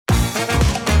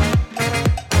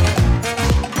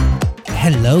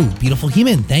Hello, beautiful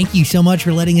human. Thank you so much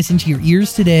for letting us into your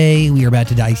ears today. We are about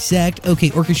to dissect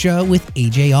OK Orchestra with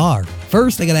AJR.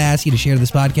 First, I got to ask you to share this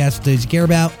podcast with those you care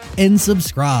about and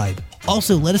subscribe.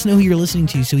 Also, let us know who you're listening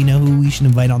to so we know who we should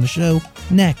invite on the show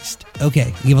next.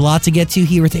 Okay, we have a lot to get to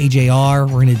here with AJR.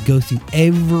 We're going to go through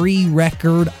every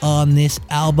record on this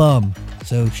album.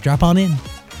 So strap on in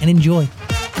and enjoy.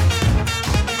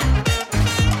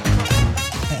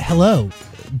 Hello,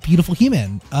 beautiful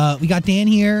human. We got Dan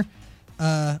here.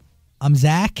 I'm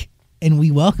Zach, and we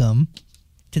welcome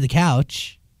to the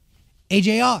couch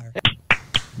AJR.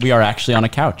 We are actually on a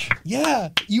couch. Yeah,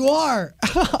 you are.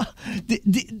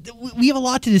 We have a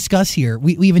lot to discuss here.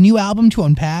 We have a new album to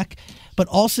unpack, but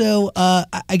also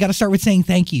I got to start with saying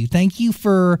thank you. Thank you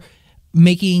for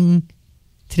making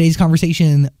today's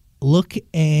conversation look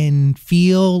and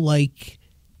feel like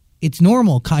it's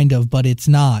normal, kind of, but it's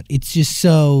not. It's just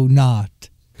so not.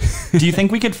 Do you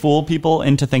think we could fool people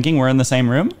into thinking we're in the same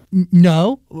room?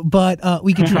 No, but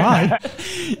we could try.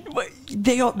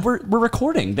 We're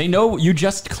recording. They know you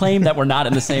just claimed that we're not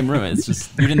in the same room. It's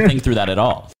just you didn't think through that at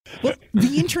all. Well,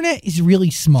 the internet is really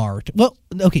smart. Well,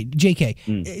 okay,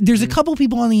 JK. There's a couple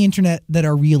people on the internet that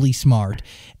are really smart,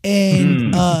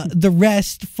 and the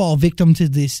rest fall victim to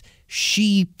this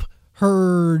sheep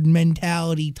herd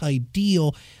mentality type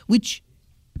deal, which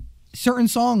certain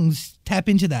songs tap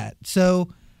into that. So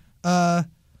a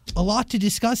lot to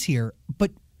discuss here, but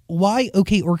why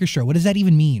OK Orchestra? What does that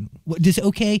even mean? Does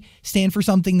OK stand for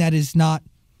something that is not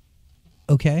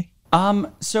okay?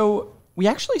 So we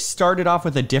actually started off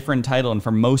with a different title, and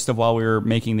for most of while we were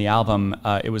making the album,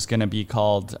 it was going to be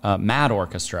called Mad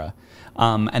Orchestra.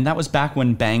 And that was back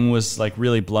when Bang was like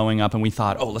really blowing up, and we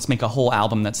thought, let's make a whole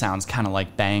album that sounds kind of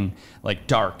like Bang, like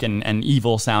dark and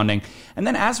evil sounding. And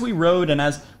then as we wrote, and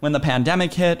when the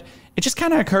pandemic hit, it just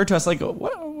kind of occurred to us, like,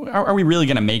 what, are we really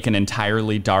going to make an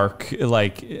entirely dark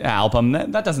like album?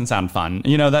 That doesn't sound fun.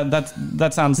 You know,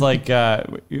 that sounds like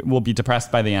we'll be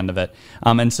depressed by the end of it.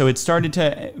 And so it started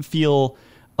to feel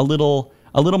a little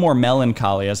more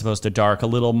melancholy as opposed to dark, a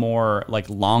little more like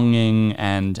longing,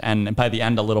 and by the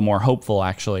end a little more hopeful,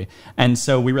 actually. And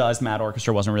so we realized Mad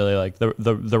Orchestra wasn't really like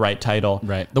the right title.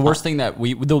 Right. The worst thing that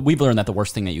we've learned that the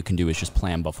worst thing that you can do is just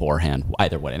plan beforehand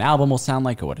either what an album will sound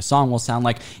like or what a song will sound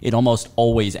like. It almost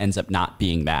always ends up not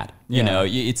being that. You know,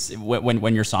 it's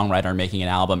when you're a songwriter making an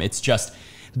album, it's just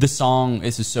the song.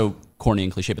 This is so corny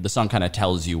and cliche, but the song kind of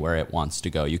tells you where it wants to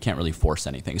go. You can't really force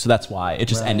anything. So that's why it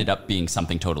just ended up being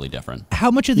something totally different.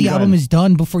 How much of the album is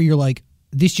done before you're like,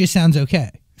 this just sounds okay?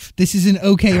 This is an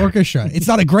okay orchestra. It's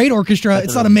not a great orchestra.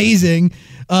 It's not amazing.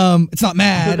 It's not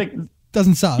mad.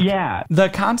 Doesn't suck. Yeah. The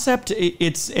concept,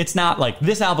 it's not like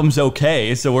this album's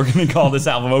okay, so we're going to call this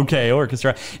album OK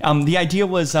Orchestra. The idea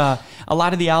was a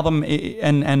lot of the album,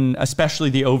 and especially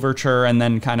the overture, and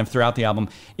then kind of throughout the album,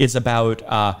 is about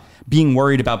being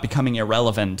worried about becoming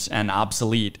irrelevant and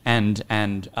obsolete, and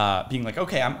being like,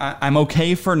 okay, I'm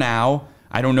okay for now.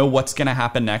 I don't know what's going to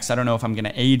happen next. I don't know if I'm going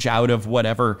to age out of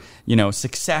whatever,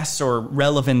 success or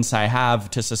relevance I have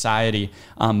to society.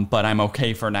 But I'm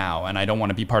okay for now. And I don't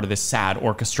want to be part of this sad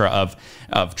orchestra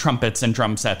of trumpets and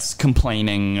drum sets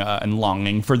complaining and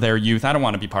longing for their youth. I don't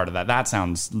want to be part of that. That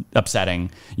sounds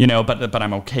upsetting, but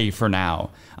I'm okay for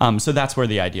now. So that's where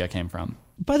the idea came from.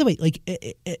 By the way, like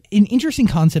an interesting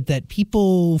concept that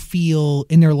people feel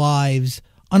in their lives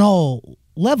on all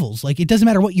levels. Like it doesn't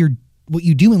matter what you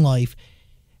do in life.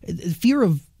 Fear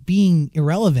of being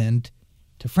irrelevant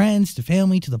to friends, to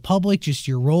family, to the public, just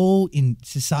your role in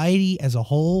society as a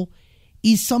whole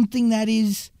is something that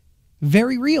is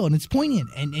very real and it's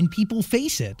poignant and people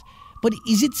face it. But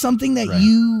is it something that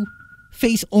you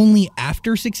face only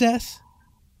after success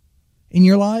in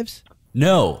your lives?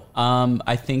 No,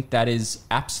 I think that is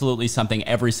absolutely something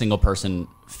every single person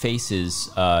faces,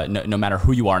 no matter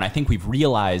who you are. And I think we've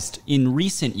realized in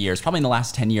recent years, probably in the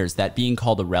last 10 years, that being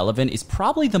called irrelevant is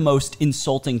probably the most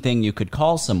insulting thing you could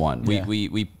call someone. Yeah.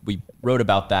 We wrote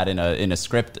about that in a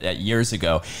script years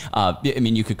ago. I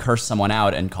mean, you could curse someone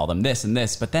out and call them this and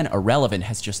this, but then irrelevant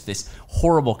has just this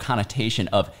horrible connotation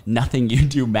of nothing you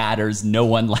do matters, no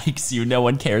one likes you, no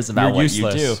one cares about what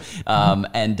you do.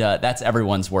 And that's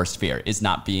everyone's worst fear, is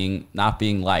not being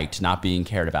liked, not being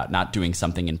cared about, not doing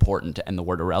something important. And the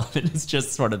word irrelevant is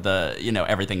just sort of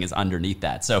everything is underneath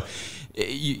that. So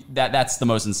that's the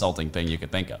most insulting thing you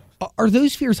could think of. Are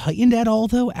those fears heightened at all,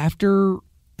 though, after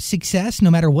success,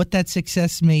 no matter what that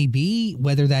success may be,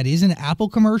 whether that is an Apple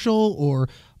commercial or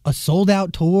a sold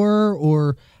out tour,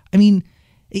 or, I mean,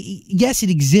 yes,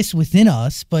 it exists within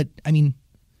us, but I mean,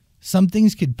 some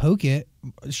things could poke it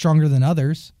stronger than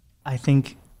others. I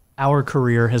think our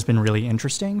career has been really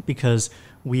interesting because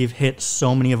we've hit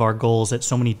so many of our goals at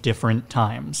so many different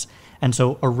times. And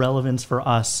so irrelevance for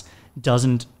us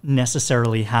doesn't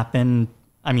necessarily happen.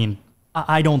 I mean,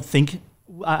 I don't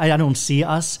see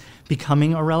us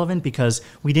becoming irrelevant because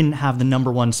we didn't have the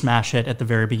number one smash hit at the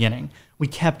very beginning. We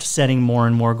kept setting more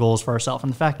and more goals for ourselves.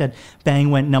 And the fact that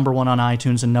Bang went number one on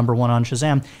iTunes and number one on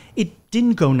Shazam, it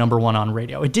didn't go number one on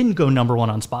radio. It didn't go number one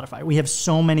on Spotify. We have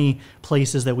so many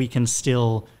places that we can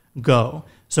still go.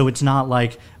 So it's not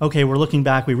like, okay, we're looking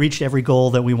back, we reached every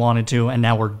goal that we wanted to, and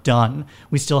now we're done.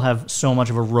 We still have so much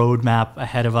of a roadmap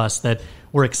ahead of us that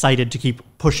we're excited to keep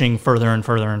pushing further and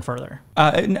further and further.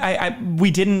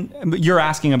 You're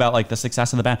asking about like the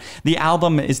success of the band. The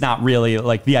album is not really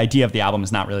like, the idea of the album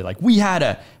is not really like, we had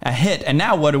a hit and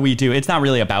now what do we do? It's not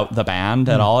really about the band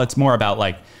at all. It's more about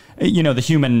like, you know, the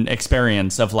human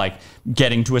experience of like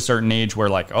getting to a certain age where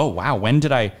like, oh, wow, when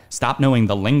did I stop knowing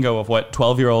the lingo of what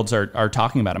 12-year-olds are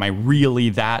talking about? Am I really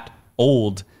that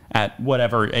old at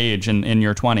whatever age in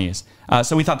your 20s?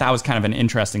 So we thought that was kind of an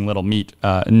interesting little meat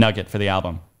nugget for the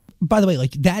album. By the way,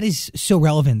 like that is so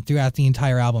relevant throughout the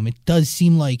entire album. It does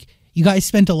seem like you guys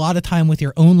spent a lot of time with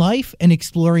your own life and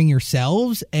exploring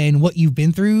yourselves and what you've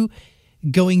been through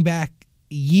going back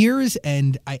years,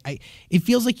 and it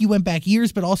feels like you went back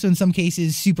years, but also in some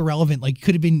cases super relevant, like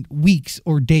could have been weeks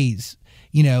or days,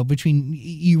 you know, between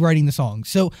you writing the song.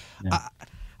 So yeah.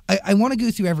 I want to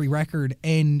go through every record,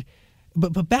 and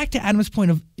but back to Adam's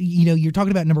point of, you know, you're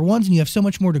talking about number ones and you have so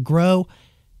much more to grow.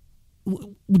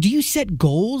 Do you set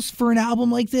goals for an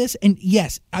album like this? And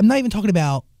yes, I'm not even talking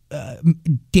about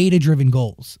data-driven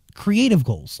goals, creative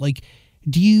goals. Like,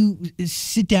 do you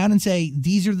sit down and say,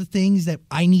 these are the things that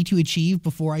I need to achieve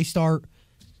before I start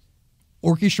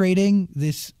orchestrating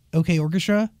this OK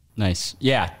Orchestra? Nice.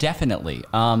 Yeah, definitely.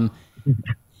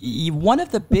 One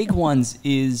of the big ones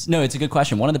is, no, it's a good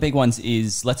question. One of the big ones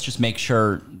is, let's just make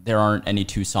sure there aren't any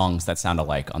two songs that sound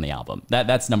alike on the album.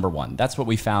 That's number one. That's what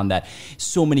we found, that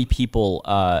so many people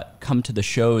come to the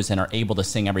shows and are able to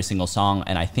sing every single song,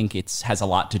 and I think it has a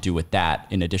lot to do with that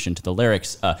in addition to the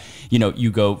lyrics. You know, you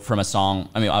go from a song,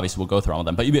 I mean, obviously we'll go through all of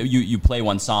them, but you play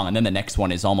one song and then the next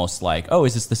one is almost like, oh,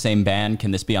 is this the same band? Can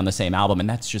this be on the same album? And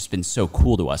that's just been so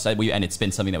cool to us. And it's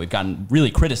been something that we've gotten really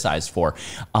criticized for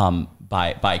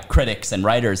by critics and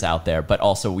writers out there, but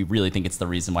also we really think it's the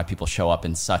reason why people show up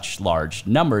in such large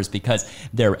numbers, because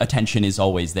their attention is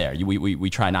always there. We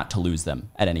try not to lose them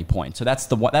at any point. So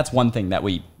that's one thing that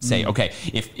we say, okay,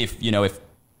 if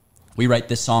we write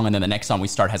this song and then the next song we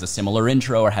start has a similar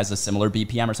intro or has a similar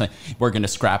BPM or something, we're going to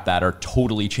scrap that or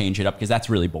totally change it up, because that's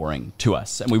really boring to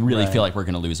us. And we really feel like we're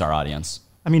going to lose our audience.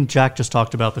 I mean, Jack just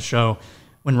talked about the show.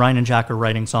 When Ryan and Jack are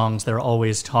writing songs, they're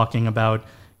always talking about,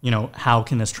 you know, how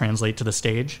can this translate to the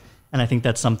stage? And I think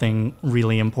that's something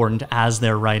really important as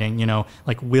they're writing, you know,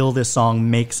 like, will this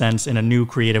song make sense in a new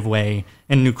creative way,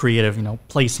 and new creative, you know,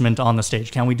 placement on the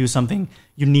stage? Can we do something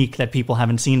unique that people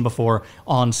haven't seen before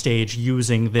on stage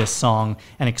using this song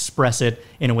and express it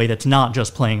in a way that's not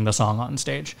just playing the song on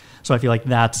stage? So I feel like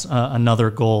that's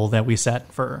another goal that we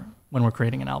set for when we're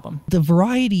creating an album. The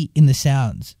variety in the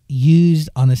sounds used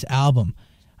on this album,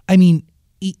 I mean,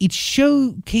 it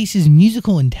showcases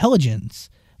musical intelligence.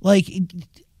 Like,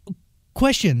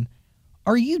 question,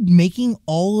 are you making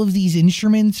all of these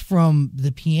instruments from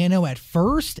the piano at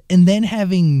first and then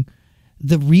having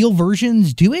the real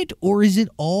versions do it? Or is it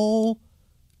all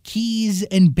keys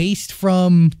and based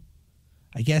from,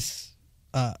 I guess,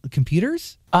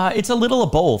 computers? It's a little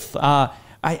of both.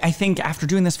 I think after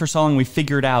doing this for so long, we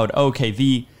figured out, okay,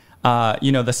 the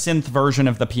synth version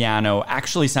of the piano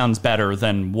actually sounds better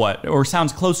than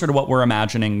sounds closer to what we're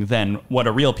imagining than what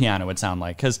a real piano would sound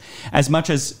like. Because as much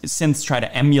as synths try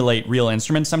to emulate real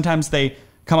instruments, sometimes they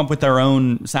come up with their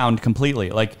own sound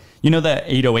completely. Like, you know, the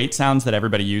 808 sounds that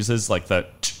everybody uses, like the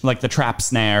trap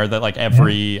snare that like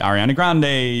every Ariana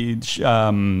Grande,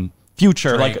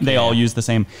 Future, Drake, like they all use the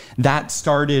same. That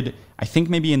started, I think,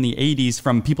 maybe in the 80s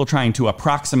from people trying to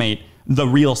approximate the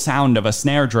real sound of a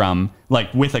snare drum,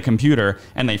 like with a computer,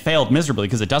 and they failed miserably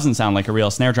because it doesn't sound like a real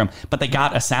snare drum, but they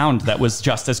got a sound that was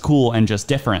just as cool and just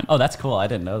different. Oh, that's cool. I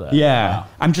didn't know that. Yeah. Wow.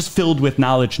 I'm just filled with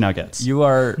knowledge nuggets. You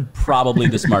are probably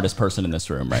the smartest person in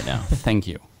this room right now. Thank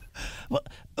you. Well,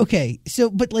 okay. So,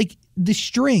 but like the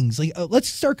strings, like let's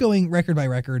start going record by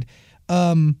record.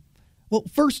 Well,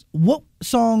 first, what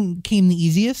song came the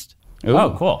easiest? Ooh.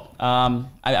 Oh, cool.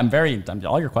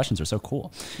 All your questions are so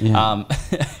cool. Yeah.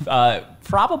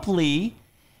 Probably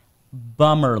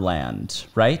Bummerland,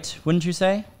 right? Wouldn't you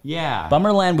say? Yeah.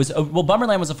 Bummerland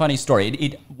was a funny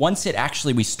story. Once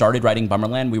we started writing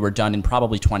Bummerland, we were done in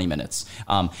probably 20 minutes.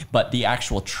 But the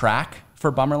actual track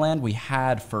for Bummerland we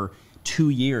had for 2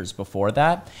 years before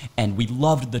that, and we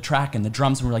loved the track and the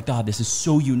drums, and we were like, oh, this is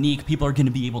so unique. People are going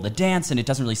to be able to dance, and it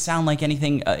doesn't really sound like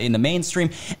anything in the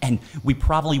mainstream. And we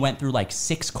probably went through like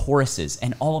 6 choruses,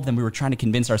 and all of them we were trying to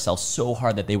convince ourselves so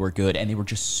hard that they were good, and they were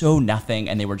just so nothing,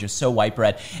 and they were just so white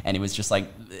bread, and it was just like,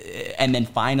 and then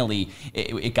finally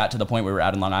it got to the point where we were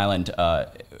out in Long Island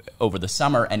over the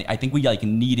summer, and I think we like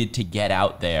needed to get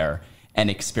out there and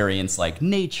experience like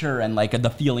nature and like the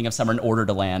feeling of summer in order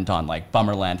to land on like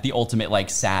Bummerland, the ultimate like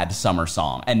sad summer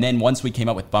song. And then once we came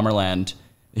up with Bummerland,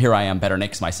 Here I Am, Better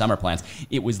Nix My Summer Plans,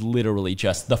 it was literally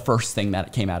just the first thing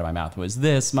that came out of my mouth was,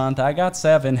 this month I got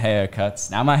 7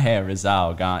 haircuts, now my hair is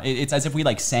all gone. It's as if we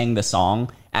like sang the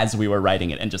song as we were writing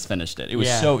it and just finished it. It was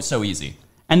so easy.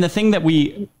 And the thing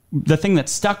that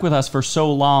stuck with us for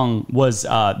so long was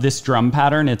this drum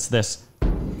pattern. It's this.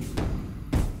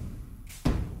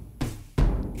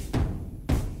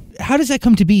 How does that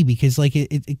come to be? Because like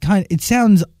it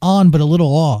sounds on but a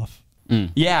little off.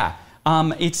 Yeah.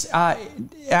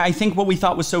 I think what we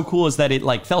thought was so cool is that it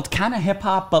like felt kind of hip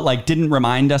hop, but like didn't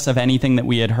remind us of anything that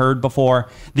we had heard before.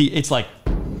 It's like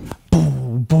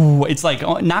boo, boo. It's like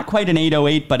not quite an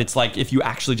 808, but it's like if you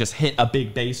actually just hit a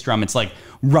big bass drum, it's like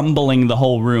rumbling the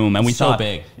whole room. And we So thought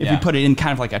big, if yeah. we put it in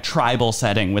kind of like a tribal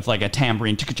setting with like a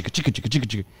tambourine, that's We thought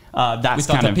kind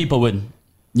that of people would,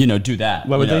 do that.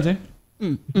 What would they do?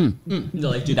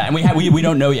 Like do that, and we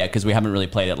don't know yet because we haven't really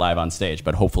played it live on stage.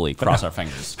 But hopefully, cross our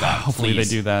fingers. God, Hopefully please,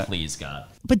 they do that. Please, God.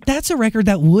 But that's a record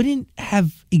that wouldn't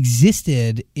have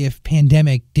existed if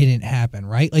pandemic didn't happen,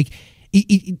 right? Like,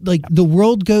 like the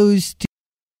world goes to,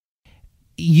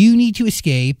 you need to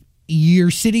escape. You're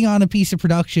sitting on a piece of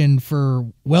production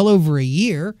for well over a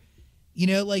year.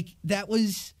 Like that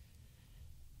was,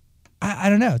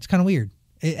 I don't know. It's kind of weird.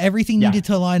 Everything needed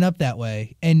to line up that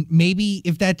way. And maybe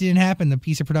if that didn't happen, the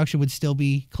piece of production would still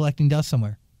be collecting dust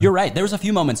somewhere. You're right. There was a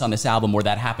few moments on this album where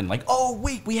that happened. Like, oh,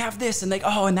 wait, we have this. And like,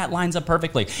 oh, and that lines up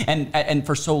perfectly. And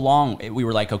for so long, we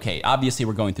were like, okay, obviously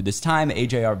we're going through this time.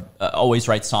 AJ always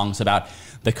writes songs about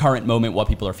the current moment, what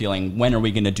people are feeling. When are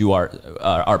we going to do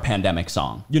our pandemic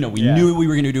song? We knew we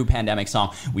were going to do a pandemic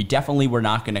song. We definitely were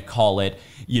not going to call it,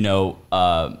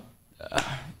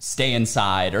 Stay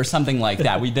Inside or something like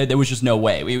that. There was just no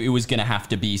way. It was going to have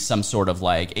to be some sort of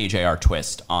like AJR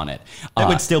twist on it. That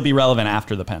would still be relevant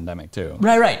after the pandemic too.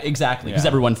 Right, exactly. Because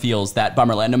everyone feels that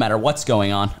Bummerland, no matter what's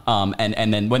going on.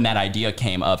 And then when that idea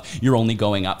came of you're only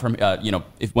going up from,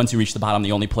 if once you reach the bottom,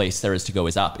 the only place there is to go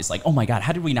is up. It's like, oh my God,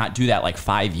 how did we not do that like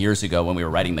 5 years ago when we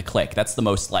were writing The Click? That's the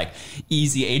most like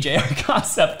easy AJR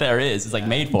concept there is. It's like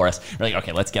made for us. We're like,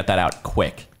 okay, let's get that out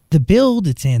quick. The build,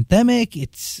 it's anthemic,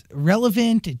 it's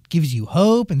relevant, it gives you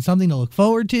hope and something to look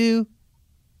forward to.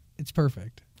 It's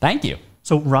perfect. Thank you.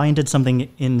 So Ryan did something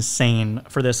insane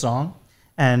for this song,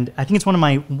 and I think it's one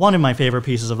of my favorite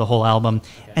pieces of the whole album.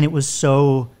 Okay. And it was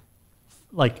so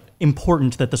like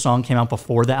important that the song came out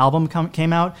before the album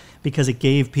came out, because it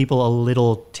gave people a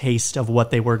little taste of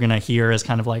what they were going to hear as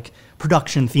kind of like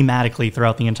production thematically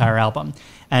throughout the entire album.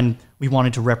 And we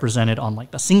wanted to represent it on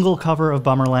like the single cover of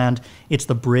Bummerland. It's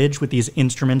the bridge with these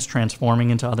instruments transforming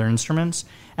into other instruments.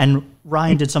 And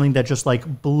Ryan did something that just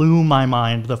like blew my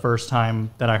mind the first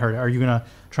time that I heard it. Are you going to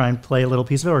try and play a little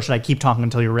piece of it, or should I keep talking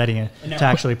until you're ready to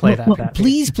actually play that?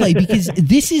 Please play, because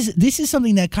this is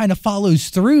something that kind of follows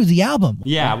through the album.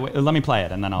 Yeah, let me play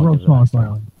it and then I'll World give it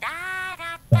song.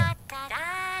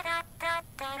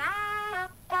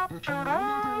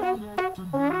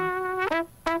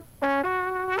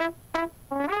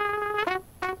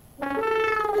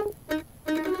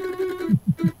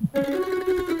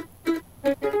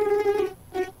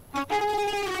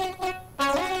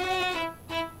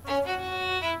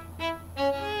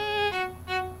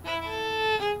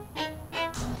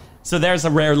 So there's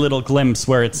a rare little glimpse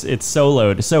where it's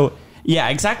soloed. So yeah,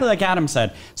 exactly like Adam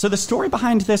said. So the story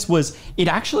behind this was it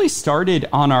actually started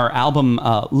on our album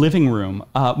Living Room.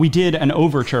 We did an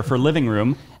overture for Living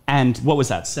Room, and what was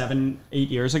that, 7-8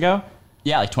 years ago?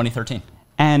 Yeah, like 2013.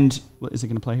 And is it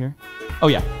going to play here? Oh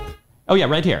yeah,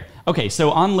 right here. Okay,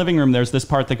 so on Living Room, there's this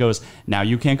part that goes, "Now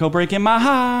you can't go breaking my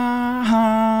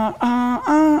heart."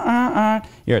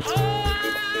 Here it's.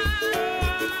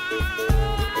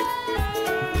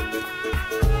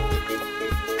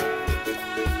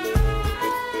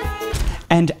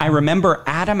 And I remember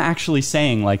Adam actually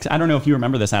saying, like, I don't know if you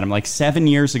remember this, Adam, like 7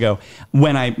 years ago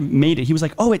when I made it, he was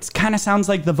like, oh, it kind of sounds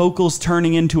like the vocals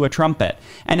turning into a trumpet.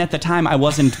 And at the time, we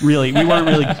weren't really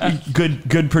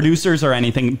good producers or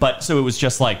anything, but so it was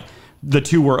just like the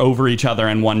two were over each other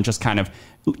and one just kind of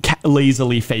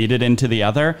lazily faded into the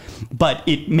other. But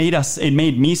it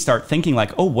made me start thinking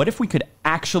like, oh, what if we could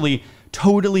actually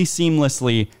totally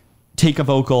seamlessly take a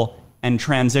vocal and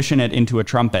transition it into a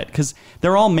trumpet, because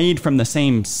they're all made from the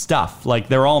same stuff. Like,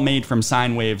 they're all made from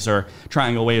sine waves or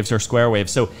triangle waves or square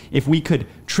waves. So if we could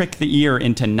trick the ear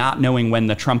into not knowing when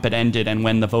the trumpet ended and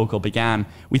when the vocal began,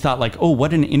 we thought, like, oh,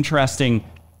 what an interesting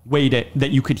way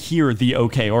that you could hear the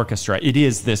OK orchestra. It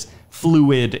is this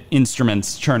fluid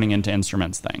instruments churning into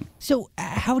instruments thing. So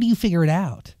how do you figure it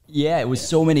out? Yeah, it was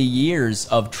so many years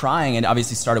of trying, and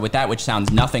obviously started with that, which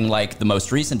sounds nothing like the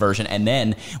most recent version. And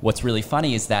then what's really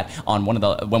funny is that on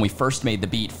when we first made the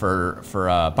beat for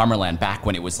Bummerland, back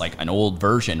when it was like an old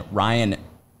version, Ryan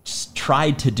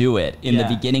tried to do it in the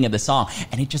beginning of the song,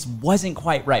 and it just wasn't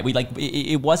quite right.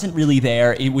 It wasn't really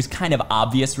there. It was kind of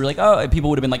obvious. We were like, oh, people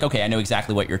would have been like, okay, I know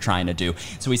exactly what you're trying to do.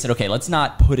 So we said, okay, let's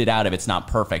not put it out if it's not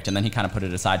perfect. And then he kind of put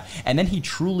it aside, and then he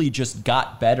truly just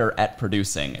got better at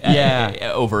producing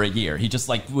over a year. He just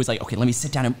was like, okay, let me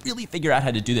sit down and really figure out how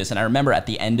to do this. And I remember at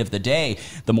the end of the day,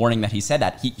 the morning that he said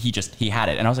that, he had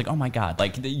it, and I was like, oh my god,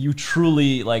 like, you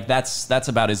truly, like, that's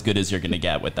about as good as you're gonna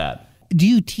get with that. Do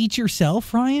you teach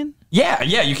yourself, Ryan? Yeah,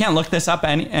 you can't look this up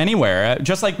anywhere.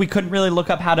 Just like we couldn't really look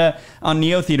up how to, on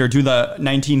Neo Theater, do the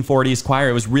 1940s choir.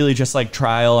 It was really just like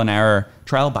trial and error.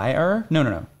 Trial by error?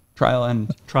 No.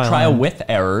 Trial with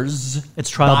errors. It's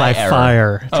trial by error.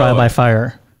 fire. Trial by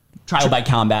fire. Trial by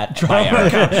combat.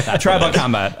 Trial by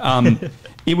combat.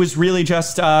 It was really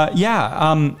just,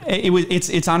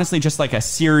 it's honestly just like a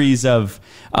series of,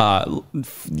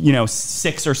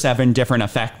 6 or 7 different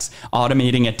effects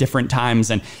automating at different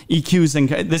times, and EQs, and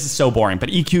this is so boring, but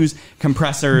EQs,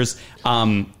 compressors,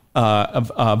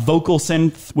 vocal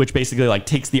synth, which basically like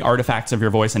takes the artifacts of your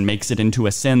voice and makes it into a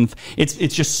synth. It's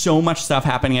just so much stuff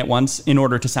happening at once in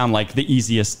order to sound like the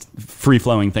easiest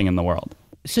free-flowing thing in the world.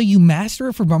 So you master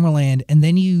it for Bummerland, and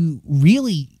then you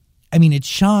really, it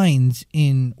shines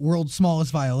in World's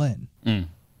Smallest Violin,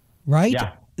 right?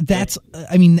 Yeah. That's,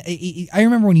 I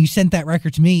remember when you sent that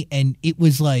record to me, and it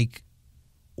was like,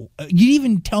 you didn't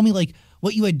even tell me like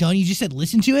what you had done. You just said,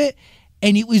 listen to it.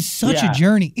 And it was such a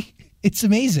journey. It's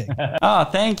amazing. Oh,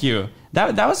 thank you.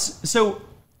 That was, so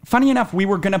funny enough, we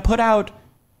were going to put out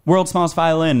World's Smallest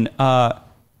Violin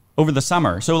over the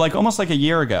summer. So like almost like a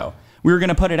year ago. We were going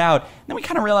to put it out. Then we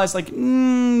kind of realized like,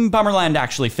 Bummerland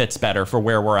actually fits better for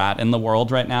where we're at in the world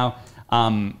right now.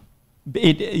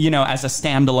 As a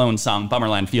standalone song,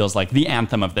 Bummerland feels like the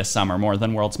anthem of this summer more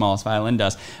than World's Smallest Violin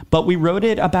does. But we wrote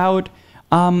it about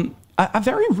a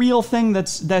very real thing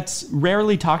that's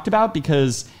rarely talked about,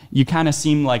 because you kind of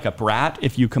seem like a brat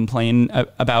if you complain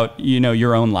about,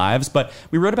 your own lives. But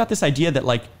we wrote about this idea that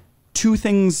like 2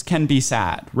 things can be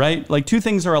sad, right? Like 2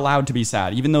 things are allowed to be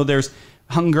sad, even though there's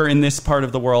hunger in this part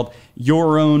of the world.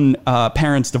 Your own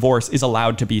parents' divorce is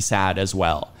allowed to be sad as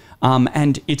well.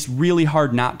 And it's really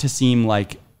hard not to seem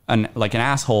like an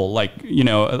asshole,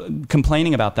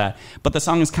 complaining about that. But the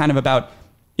song is kind of about,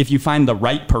 if you find the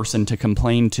right person to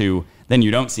complain to, then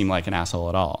you don't seem like an asshole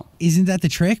at all. Isn't that the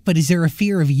trick? But is there a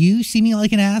fear of you seeming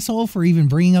like an asshole for even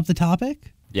bringing up the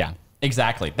topic? Yeah,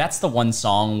 exactly. That's the one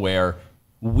song where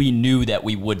we knew that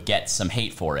we would get some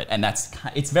hate for it. And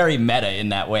it's very meta in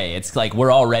that way. It's like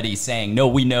we're already saying, no,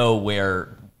 we know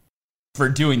we're for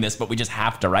doing this, but we just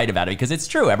have to write about it, because it's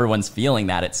true. Everyone's feeling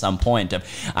that at some point of,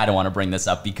 I don't want to bring this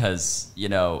up because,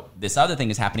 this other thing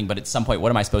is happening, but at some point, what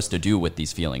am I supposed to do with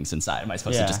these feelings inside? Am I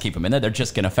supposed to just keep them in there? They're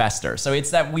just going to fester. So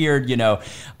it's that weird,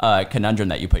 conundrum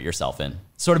that you put yourself in.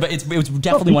 Sort of, it was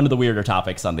definitely one of the weirder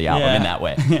topics on the album in that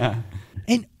way. Yeah.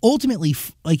 And ultimately,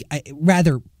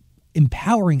 rather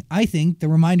empowering, I think, the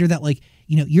reminder that,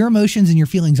 your emotions and your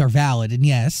feelings are valid. And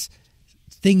yes,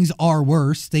 things are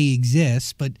worse. They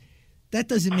exist, but that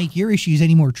doesn't make your issues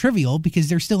any more trivial, because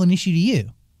they're still an issue to you.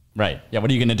 Right. Yeah. What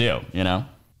are you going to do?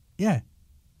 Yeah.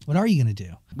 What are you going to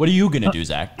do? What are you going to do,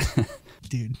 Zach?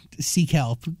 Dude, seek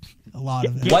help. A lot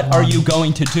of it. What are you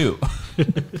going to do?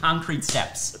 Concrete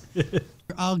steps.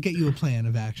 I'll get you a plan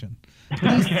of action.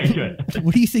 Okay, good.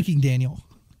 What are you thinking, Daniel?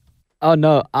 Oh,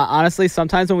 no. Honestly,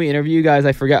 sometimes when we interview you guys,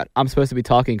 I forget I'm supposed to be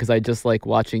talking, because I just like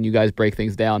watching you guys break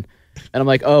things down. And I'm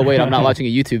like, oh, wait, I'm not watching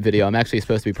a YouTube video. I'm actually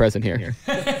supposed to be present here.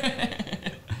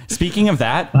 Speaking of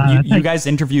that, you guys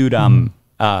interviewed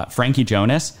Frankie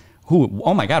Jonas, who,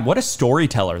 oh my God, what a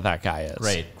storyteller that guy is.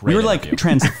 Great we were interview. like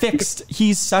transfixed.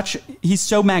 He's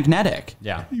so magnetic.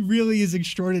 Yeah. He really is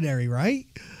extraordinary, right?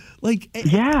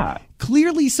 Yeah.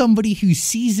 Clearly somebody who's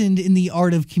seasoned in the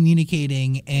art of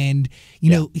communicating, and,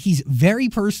 he's very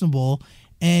personable,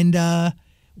 and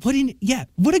what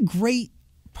a great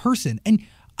person. And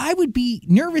I would be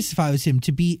nervous if I was him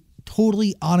to be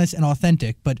totally honest and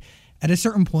authentic, but at a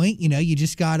certain point, you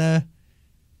just gotta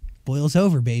boils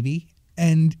over, baby.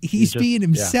 and he's being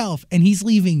himself, and he's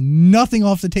leaving nothing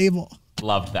off the table.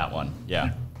 Loved that one.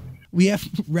 Yeah. We have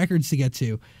records to get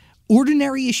to.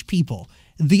 Ordinary-ish people,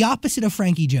 the opposite of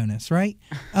Frankie Jonas, right?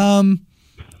 Oh,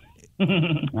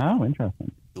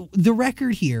 interesting. The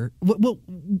record here. Well,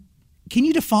 can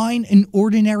you define an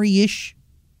ordinary-ish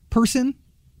person?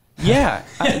 Yeah.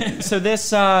 So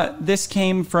this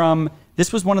came from.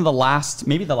 This was one of the last,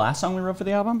 maybe the last song we wrote for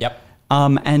the album. Yep.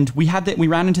 And we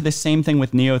ran into the same thing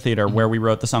with Neo Theater, where we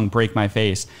wrote the song "Break My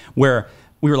Face," where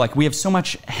we were like, we have so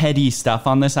much heady stuff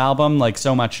on this album, like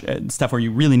so much stuff where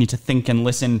you really need to think and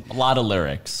listen. A lot of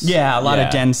lyrics. Yeah, a lot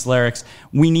of dense lyrics.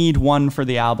 We need one for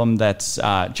the album that's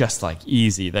just like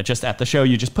easy, that just at the show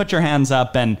you just put your hands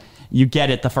up and you get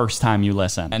it the first time you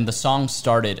listen. And the song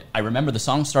started, I remember the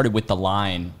song started with the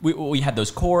line, we had those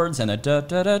chords and a da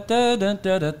da da da da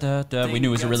da da da da. We knew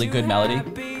it was a really good melody.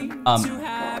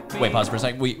 Wait, pause for a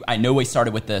second. I know we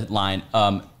started with the line,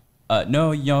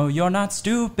 no, you're not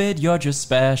stupid, you're just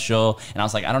special. And I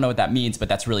was like, I don't know what that means, but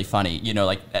that's really funny. You know,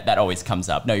 like that always comes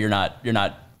up. No, you're not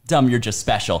dumb, you're just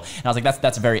special. And I was like,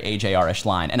 that's a very AJR-ish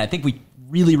line. And I think we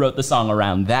really wrote the song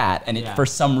around that, and it for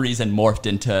some reason morphed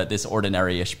into this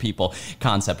ordinary-ish people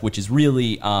concept, which is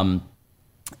really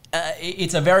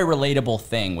it's a very relatable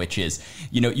thing, which is,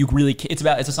 you know,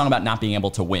 it's a song about not being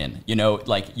able to win. You know,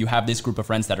 like you have this group of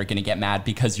friends that are going to get mad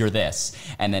because you're this,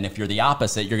 and then if you're the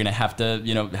opposite, you're going to have to,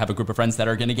 you know, have a group of friends that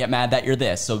are going to get mad that you're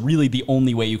this. So really the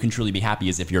only way you can truly be happy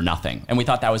is if you're nothing. And we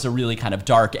thought that was a really kind of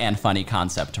dark and funny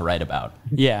concept to write about.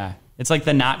 Yeah. It's like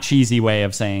the not cheesy way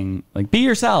of saying, like, be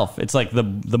yourself. It's like the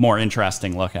more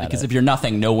interesting look at it. Because if you're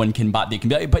nothing, no one can be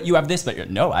like, but you have this, but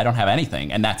no, I don't have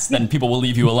anything. And then people will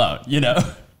leave you alone, you know?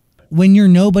 When you're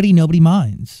nobody, nobody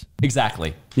minds.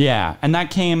 Exactly. Yeah. And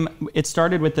it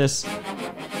started with this.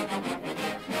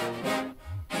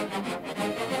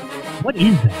 What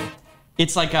is that?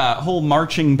 It's like a whole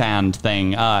marching band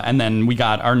thing, and then we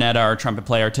got Arnetta, our trumpet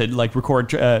player, to like record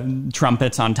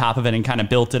trumpets on top of it and kind of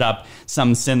built it up,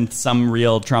 some synth, some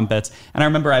real trumpets. And I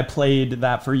remember I played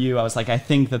that for you. I was like, I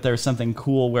think that there's something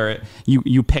cool where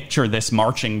you picture this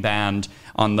marching band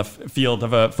on the field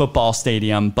of a football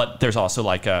stadium, but there's also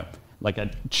like a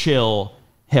chill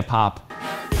hip hop.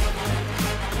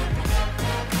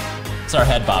 It's our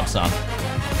head bob song.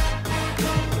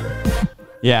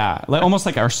 Yeah, like almost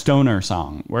like our stoner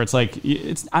song, where it's like,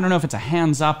 I don't know if it's a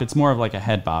hands up, it's more of like a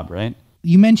head bob, right?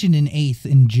 You mentioned an eighth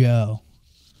in Joe.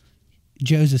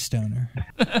 Joe's a stoner.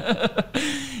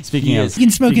 Speaking of, you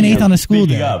can smoke an eighth on a school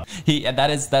day.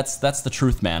 That's the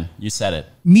truth, man. You said it.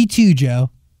 Me too, Joe.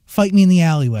 Fight me in the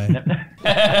alleyway.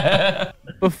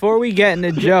 Before we get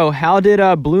into Joe, how did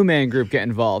Blue Man Group get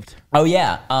involved? Oh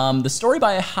yeah, the story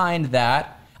behind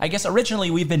that. I guess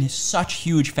originally we've been such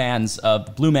huge fans of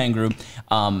the Blue Man Group,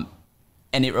 and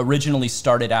it originally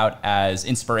started out as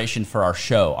inspiration for our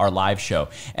show, our live show.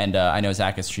 And I know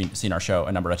Zach has seen our show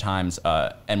a number of times.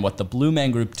 And what the Blue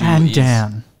Man Group do And is...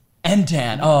 Dan. And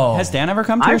Dan. Oh. Has Dan ever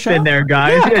come to your show? I've been there,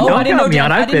 guys. Yeah. Don't I didn't know count me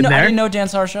Dan. out. I've been there. I didn't know Dan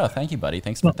saw our show. Thank you, buddy.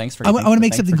 Thanks for. I want to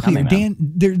make something clear. Coming, Dan,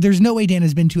 there's no way Dan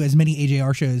has been to as many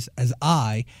AJR shows as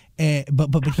I,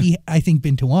 but he, I think,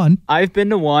 been to one. I've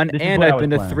been to one, and I've been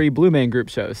to 3 Blue Man Group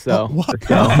shows. So,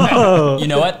 You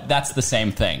know what? That's the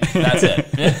same thing. That's it.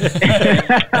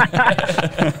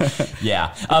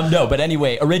 Yeah. No, but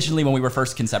anyway, originally when we were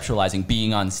first conceptualizing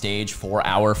being on stage for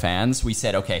our fans, we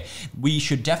said, okay, we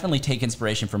should definitely take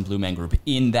inspiration from Blue Man Group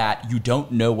in that you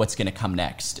don't know what's going to come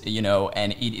next, you know,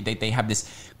 and they have this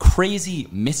crazy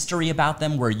mystery about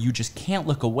them where you just can't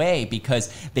look away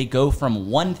because they go from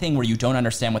one thing where you don't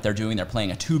understand what they're doing. They're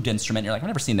playing a tubed instrument. You're like, I've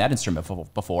never seen that instrument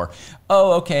before.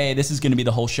 Oh, okay, this is going to be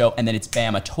the whole show. And then it's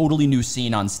bam, a totally new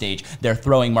scene on stage. They're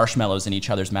throwing marshmallows in each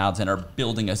other's mouths and are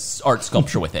building a art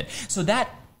sculpture with it. So that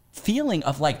feeling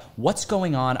of like, what's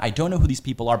going on? I don't know who these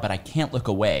people are, but I can't look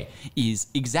away is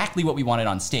exactly what we wanted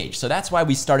on stage. So that's why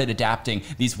we started adapting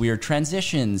these weird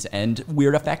transitions and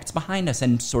weird effects behind us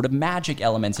and sort of magic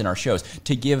elements in our shows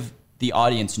to give the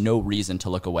audience no reason to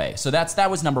look away. So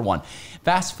that was number one.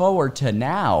 Fast forward to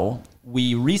now,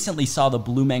 we recently saw the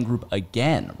Blue Man Group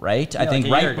again, right? Yeah, I think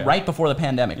like right before the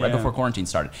pandemic, right Yeah. before quarantine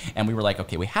started. And we were like,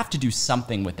 okay, we have to do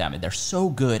something with them. And they're so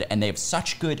good and they have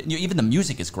such good, even the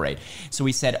music is great. So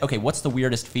we said, okay, what's the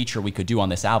weirdest feature we could do on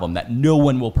this album that no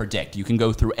one will predict? You can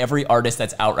go through every artist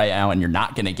that's out right now and you're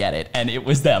not going to get it. And it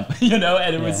was them, you know,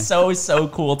 and it was so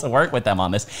cool to work with them on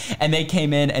this. And they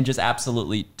came in and just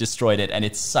absolutely destroyed it. And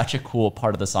it's such a cool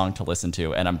part of the song to listen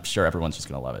to. And I'm sure everyone's just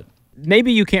going to love it.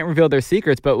 maybe you can't reveal their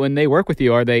secrets, but when they work with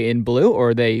you, are they in blue or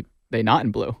are they not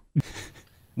in blue?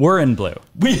 We're in blue.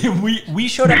 We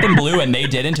showed up in blue and they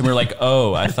didn't, and we were like,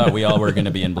 oh, I thought we all were going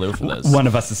to be in blue for this. One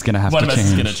of us is going to have One to of change.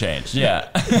 us is going to change. Yeah.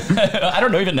 I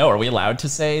don't even know. Are we allowed to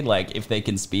say like if they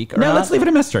can speak or No, not? let's leave it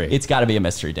a mystery. It's got to be a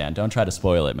mystery, Dan. Don't try to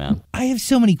spoil it, man. I have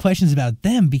so many questions about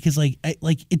them because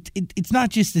it's not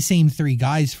just the same three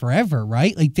guys forever,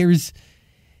 right? Like there's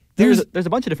There's a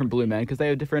bunch of different Blue Men because they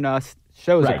have different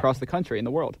shows Right. across the country and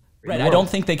the world. Right. I don't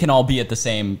think they can all be at the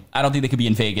same. I don't think they could be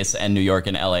in Vegas and New York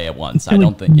and LA at once. I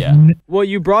don't think. Yeah. Well,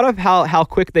 you brought up how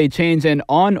quick they change, and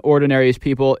on Ordinary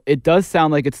People, it does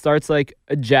sound like it starts like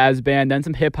a jazz band, then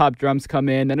some hip hop drums come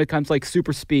in, then it comes like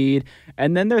super speed,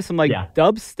 and then there's some like Yeah.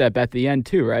 dubstep at the end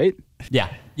too, right? Yeah.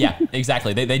 Yeah.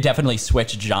 Exactly. They definitely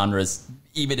switched genres,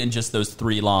 even in just those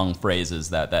 3 long phrases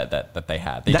that they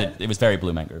had. It was very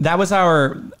Blue Man Group. That was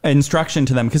our instruction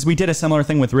to them because we did a similar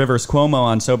thing with Rivers Cuomo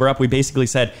on Sober Up. We basically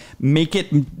said, make it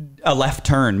a left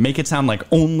turn, make it sound like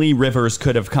only Rivers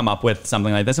could have come up with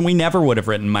something like this. And we never would have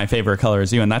written My Favorite Color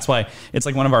Is You. And that's why it's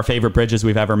like one of our favorite bridges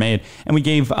we've ever made. And we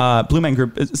gave Blue Man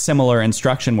Group similar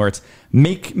instruction where it's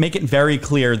make it very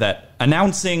clear that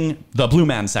announcing the Blue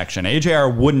Man section,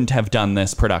 AJR wouldn't have done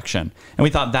this production. And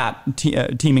we thought that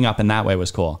teaming up in that way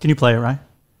was cool. Can you play it, Ryan?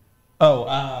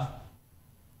 I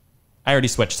already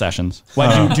switched sessions.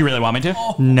 Why, do you really want me to?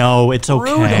 No, it's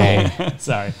okay.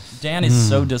 Sorry. Dan is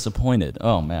so disappointed.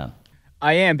 Oh man.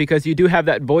 I am, because you do have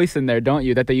that voice in there, don't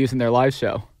you, that they use in their live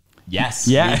show? Yes,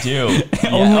 Yeah. we do.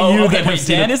 Only you okay, that have wait,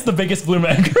 seen Dan is the biggest Blue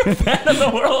Man Group fan in the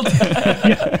world.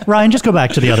 Ryan, just go back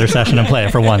to the other session and play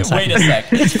it for 1 second. Wait a sec.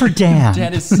 It's for Dan.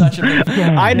 Dan is such a big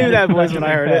fan. I knew that voice when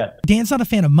I heard it. Dan's not a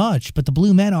fan of much, but the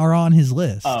Blue Men are on his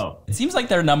list. Oh, It seems like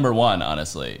they're number 1,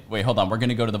 honestly. Wait, hold on. We're going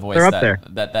to go to the voice They're up there.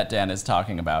 that Dan is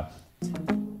talking about.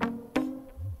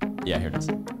 Yeah, here it is.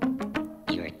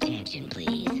 Your attention,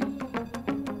 please.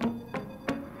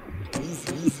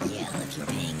 Please yell if you're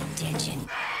paying attention.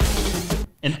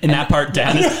 In that part,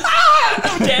 Dan is...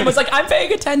 Dan was like, I'm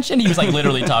paying attention. He was like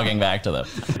literally talking back to them.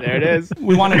 There it is.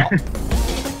 We wanted...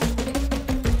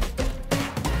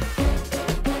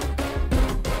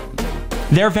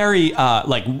 They're very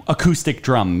like acoustic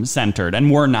drum centered, and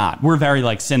we're not. We're very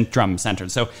like synth drum centered.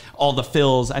 So all the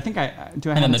fills. I think I have And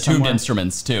then it the tubed somewhere?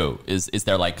 instruments too is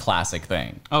their like classic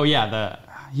thing. Oh yeah,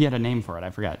 he had a name for it. I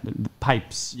forgot. The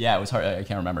pipes. Yeah, it was hard. I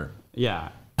can't remember. Yeah.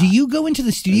 Do you go into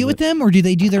the studio with them, or do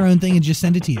they do their own thing and just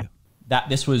send it to you?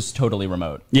 This was totally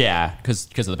remote Yeah. because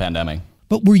of the pandemic.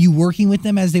 But were you working with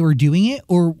them as they were doing it,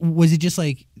 or was it just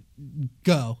like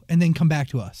go and then come back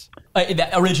to us?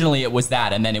 Originally it was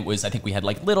that, and then it was, I think we had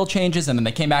like little changes, and then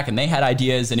they came back and they had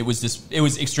ideas, and it was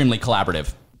extremely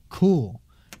collaborative. Cool.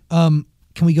 Can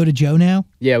we go to Joe now?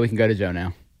 Yeah, we can go to Joe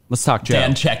now. Let's talk Joe.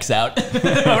 Dan checks out.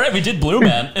 All right, we did Blue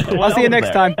Man. I'll see you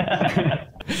next time.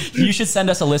 You should send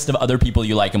us a list of other people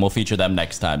you like, and we'll feature them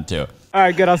next time too. All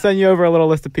right, good. I'll send you over a little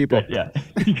list of people. yeah.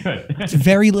 Good. It's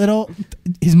very little.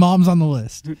 His mom's on the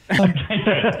list.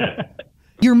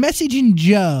 Your message in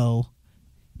Joe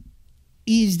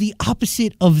is the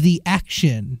opposite of the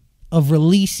action of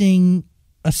releasing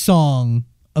a song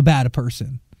about a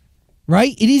person,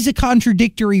 right? It is a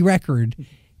contradictory record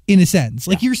in a sense.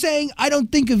 Like you're saying, I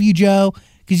don't think of you, Joe,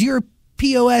 because you're a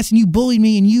POS and you bullied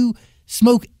me and you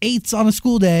smoke eighths on a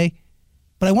school day,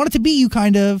 but I want it to be you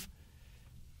kind of.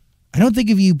 I don't think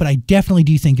of you, but I definitely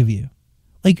do think of you.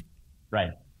 Like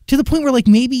Right. to the point where like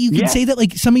maybe you could Yeah. say that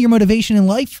like some of your motivation in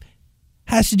life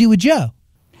has to do with Joe.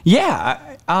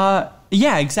 Yeah.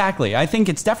 Yeah, exactly. I think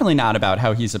it's definitely not about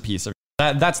how he's a piece of...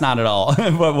 That's not at all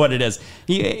what it is.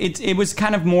 It was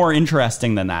kind of more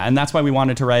interesting than that, and that's why we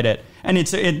wanted to write it. And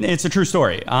it's a true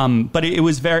story. But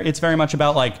it's very much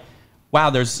about like, wow,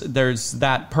 there's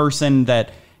that person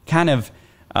that kind of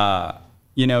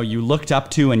you looked up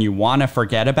to and you want to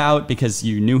forget about because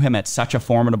you knew him at such a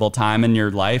formidable time in your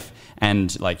life,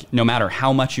 and like no matter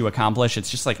how much you accomplish, it's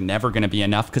just like never going to be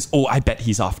enough because I bet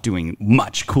he's off doing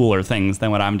much cooler things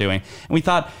than what I'm doing. And we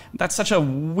thought that's such a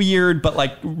weird but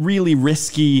like really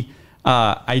risky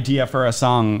idea for a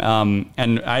song,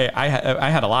 and I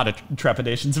had a lot of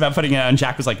trepidations about putting it out, and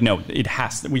Jack was like, no,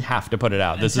 we have to put it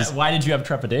out. This is Why did you have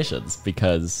trepidations?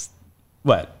 Because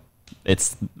what.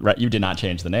 you did not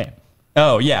change the name.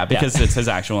 Oh, yeah, because it's his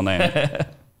actual name.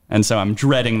 And so I'm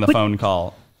dreading the phone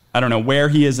call. I don't know where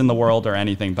he is in the world or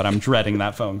anything, but I'm dreading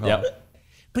that phone call. Yep.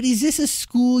 But is this a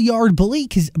schoolyard bully?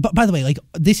 Because, by the way, like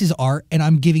this is art, and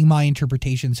I'm giving my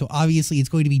interpretation, so obviously it's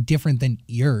going to be different than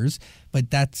yours. But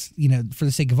that's for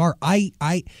the sake of art.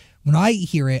 When I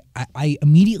hear it, I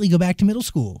immediately go back to middle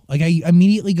school. Like I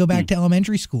immediately go back to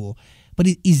elementary school. But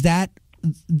is that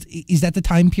the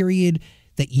time period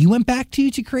that you went back to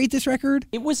create this record?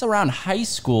 It was around high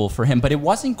school for him, but it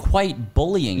wasn't quite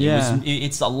bullying. Yeah.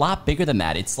 It's a lot bigger than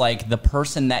that. It's like the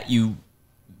person that you,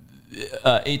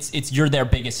 you're their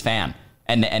biggest fan.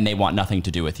 And they want nothing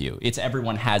to do with you. It's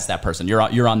everyone has that person.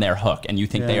 You're on their hook, and you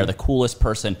think they are the coolest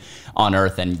person on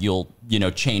earth, and you'll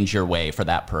change your way for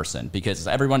that person because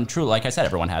everyone, true, like I said,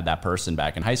 everyone had that person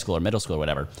back in high school or middle school or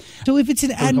whatever. So if it's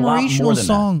an a lot more admirational than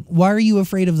song, why are you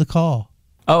afraid of the call?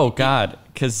 Oh, God,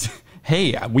 because...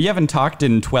 Hey, we haven't talked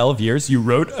in 12 years. You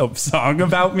wrote a song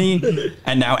about me,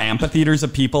 and now amphitheaters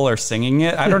of people are singing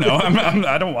it. I don't know.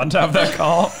 I don't want to have that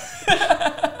call.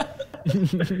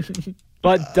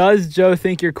 But does Joe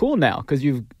think you're cool now? Because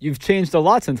you've changed a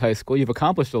lot since high school. You've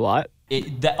accomplished a lot.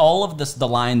 All of the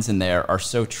lines in there are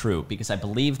so true because I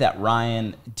believe that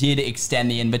Ryan did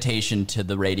extend the invitation to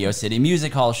the Radio City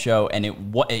Music Hall show,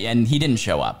 and he didn't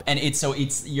show up, and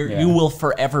you will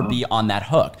forever be on that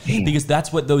hook because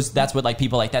that's what like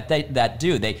people like that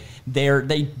do.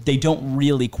 They don't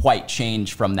really quite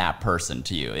change from that person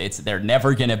to you. They're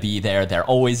never gonna be there. They're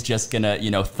always just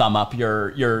gonna thumb up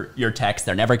your text.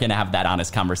 They're never gonna have that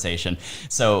honest conversation.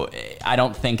 So I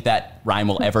don't think that Ryan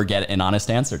will ever get an honest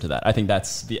answer to that. I think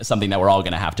that's something that we're all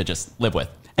going to have to just live with.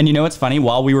 And you know what's funny?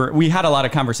 While we had a lot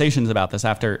of conversations about this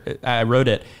after I wrote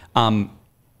it,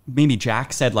 maybe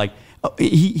Jack said like, oh,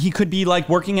 he could be like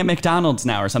working at McDonald's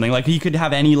now or something. Like he could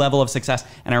have any level of success.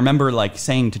 And I remember like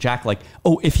saying to Jack like,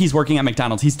 oh, if he's working at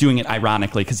McDonald's, he's doing it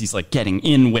ironically because he's like getting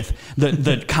in with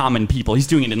the common people. He's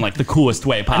doing it in like the coolest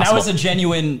way possible. And that was a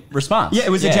genuine response. Yeah,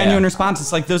 it was a genuine response.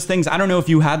 It's like those things. I don't know if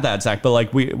you had that, Zach, but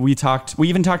like we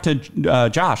even talked to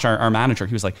Josh, our manager.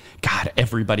 He was like, God,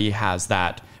 everybody has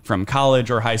that from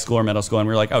college or high school or middle school, and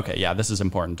we were like, okay, yeah, this is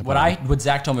important to what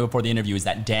Zach told me before the interview is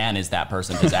that Dan is that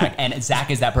person to Zach, and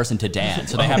Zach is that person to Dan,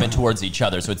 so they have it towards each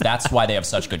other. So that's why they have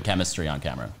such good chemistry on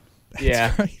camera.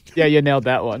 Yeah, right. Yeah, you nailed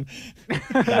that one.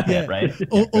 That's it, right?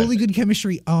 Only good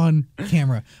chemistry on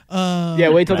camera. Yeah,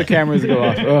 wait till the cameras go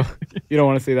off. Ugh, you don't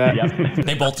want to see that. Yep.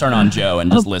 They both turn on Joe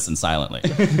and just listen silently.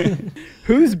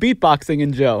 Who's beatboxing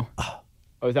in Joe?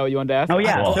 Oh, is that what you wanted to ask? Oh,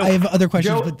 yeah. I have other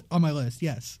questions but on my list.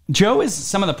 Yes. Joe is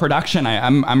some of the production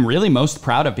I'm really most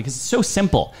proud of because it's so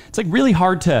simple. It's like really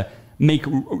hard to make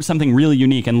something really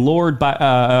unique, and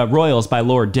Royals by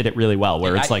Lord did it really well.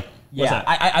 Where it's like,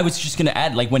 I was just gonna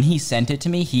add, like when he sent it to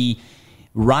me,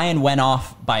 Ryan went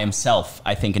off by himself,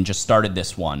 I think, and just started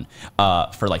this one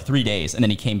for like 3 days. And then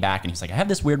he came back and he's like, I have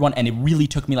this weird one. And it really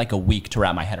took me like a week to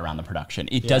wrap my head around the production.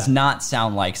 It does not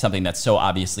sound like something that's so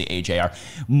obviously AJR,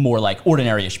 more like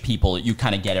ordinary-ish people. You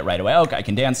kind of get it right away. Okay, I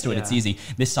can dance to it. It's easy.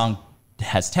 This song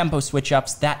has tempo switch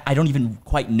ups that I don't even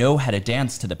quite know how to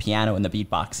dance to the piano and the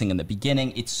beatboxing in the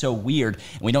beginning. It's so weird.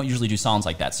 And we don't usually do songs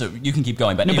like that. So you can keep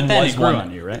going. But no, it but then was it grew one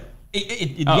on you, right?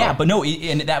 Yeah, but no,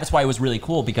 and that's why it was really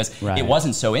cool because it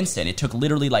wasn't so instant. It took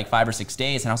literally like 5 or 6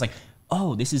 days, and I was like,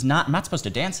 oh, this is not, I'm not supposed to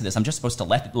dance to this. I'm just supposed to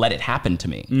let it happen to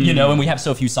me, you know. And we have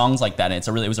so few songs like that, and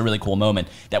it was a really cool moment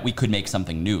that we could make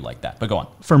something new like that. But go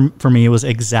on. For me, it was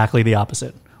exactly the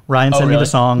opposite. Ryan sent me the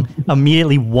song,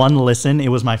 immediately one listen, it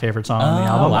was my favorite song on the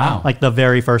album. Wow. Like the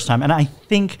very first time, and I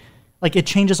think. Like, it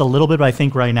changes a little bit, but I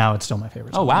think right now it's still my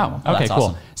favorite song. Oh, wow. Okay, that's cool.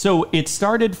 awesome. So it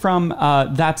started from,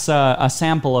 that's a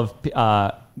sample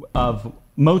of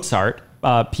Mozart,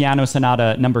 Piano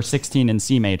Sonata number 16 in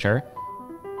C major.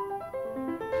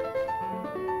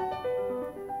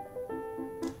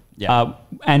 Yeah.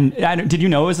 And did you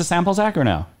know it was a sample, Zach, or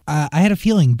no? I had a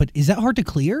feeling, but is that hard to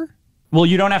clear? Well,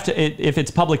 you don't have to, if it's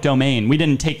public domain, we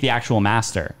didn't take the actual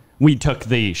master. We took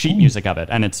the sheet music of it,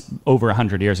 and it's over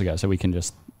 100 years ago, so we can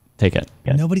just take it.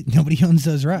 Nobody owns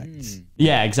those rights.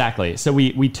 Yeah, exactly. So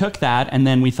we took that, and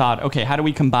then we thought, okay, how do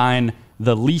we combine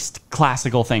the least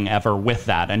classical thing ever with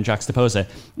that and juxtapose it?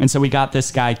 And so we got this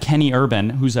guy, Kenny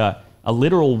Urban, who's a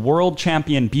literal world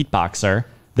champion beatboxer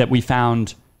that we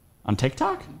found on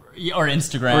TikTok? Or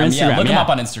Instagram. Yeah, look him up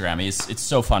on Instagram. It's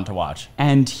so fun to watch.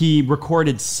 And he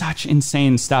recorded such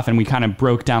insane stuff, and we kind of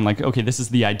broke down like, okay, this is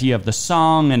the idea of the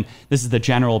song, and this is the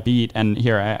general beat. And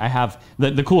here I have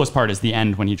the coolest part is the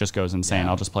end when he just goes insane.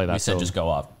 I'll just play that. We said just go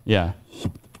off. Yeah.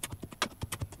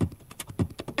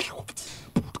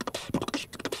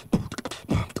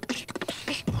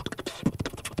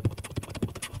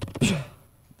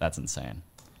 That's insane.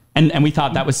 And we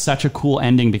thought that was such a cool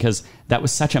ending because that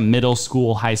was such a middle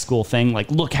school, high school thing. Like,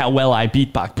 look how well I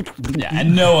beatbox. Yeah,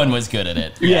 and no one was good at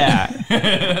it.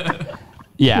 Yeah.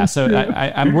 Yeah, so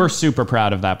we're super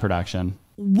proud of that production.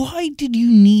 Why did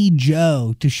you need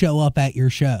Joe to show up at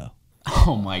your show?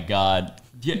 Oh, my God.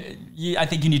 I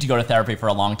think you need to go to therapy for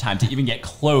a long time to even get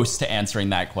close to answering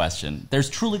that question. There's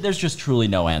just truly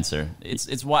no answer.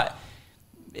 It's why...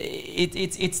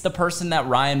 it's the person that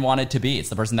Ryan wanted to be. It's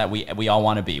the person that we all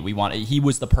want to be. He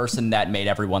was the person that made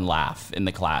everyone laugh in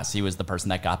the class. He was the person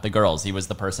that got the girls. He was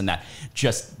the person that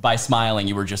just by smiling,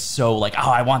 you were just so like, oh,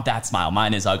 I want that smile.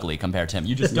 Mine is ugly compared to him.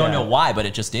 You just don't know why, but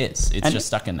it just is. It's just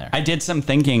stuck in there. I did some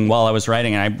thinking while I was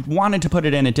writing, and I wanted to put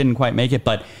it in. It didn't quite make it,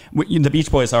 but the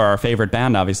Beach Boys are our favorite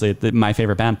band, obviously, my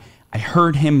favorite band. I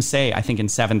heard him say, I think in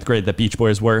 7th grade, that Beach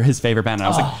Boys were his favorite band. And I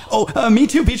was like, me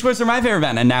too. Beach Boys are my favorite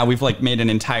band. And now we've like made an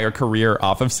entire career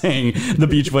off of saying the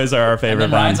Beach Boys are our favorite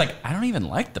and then band. Ryan's like, I don't even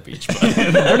like the Beach Boys.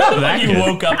 They're not that good. You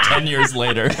woke up 10 years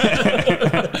later.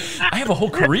 I have a whole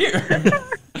career.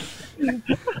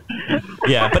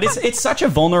 Yeah, but it's such a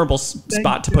vulnerable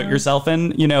spot to put yourself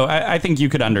in. You know, I think you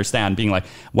could understand being like,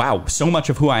 wow, so much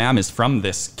of who I am is from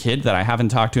this kid that I haven't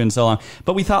talked to in so long.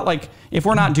 But we thought, like, if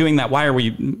we're not doing that, why are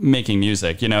we making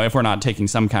music? You know, if we're not taking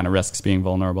some kind of risks being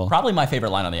vulnerable. Probably my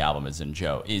favorite line on the album is in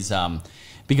Joe,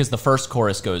 because the first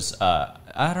chorus goes, I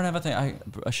don't ever think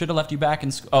I should have left you back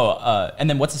in school. And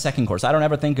then what's the second chorus? I don't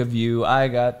ever think of you. I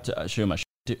got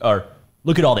or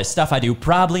look at all this stuff I do.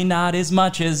 Probably not as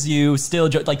much as you. Still,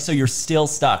 like, so you're still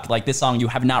stuck. Like this song, you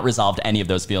have not resolved any of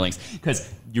those feelings because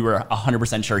you were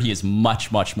 100% sure he is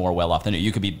much, much more well off than you.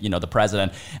 You could be, the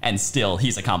president, and still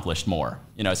he's accomplished more.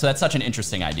 So that's such an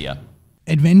interesting idea.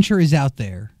 Adventure is out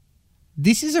there.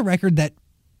 This is a record that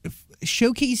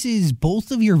showcases both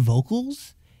of your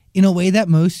vocals in a way that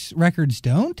most records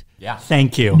don't. Yeah.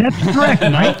 Thank you. That's correct,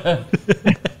 Mike.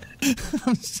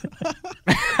 I'm sorry.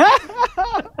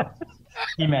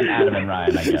 He meant Adam and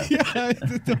Ryan, I guess. Yeah,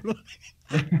 totally.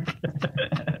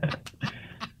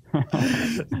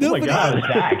 Oh my God,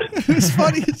 Zach. It's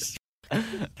funny.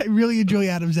 I really enjoy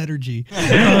Adam's energy.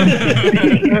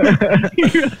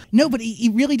 No, but he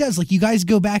really does. Like, you guys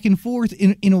go back and forth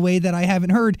in a way that I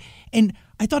haven't heard. And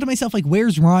I thought to myself, like,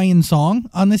 where's Ryan's song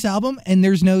on this album? And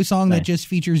there's no song that just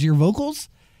features your vocals.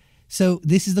 So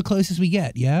this is the closest we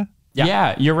get, yeah?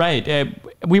 Yeah, you're right.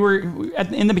 We were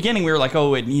in the beginning. We were like,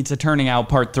 "Oh, it needs a turning out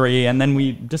part 3," and then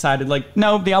we decided, like,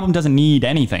 no, the album doesn't need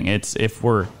anything. It's if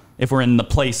we're in the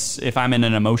place, if I'm in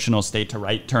an emotional state to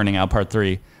write turning out part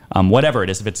 3, whatever it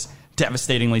is, if it's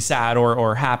devastatingly sad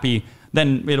or happy,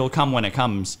 then it'll come when it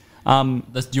comes. Do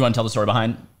you want to tell the story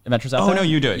behind Adventures Out There? Oh no,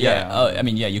 you do it. Yeah.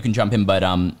 You can jump in, but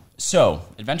so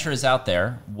Adventure Is Out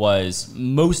There was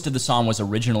most of the song was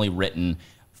originally written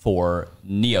for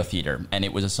Neo Theater, and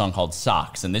it was a song called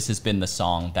Socks, and this has been the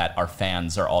song that our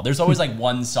fans are all, there's always like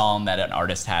one song that an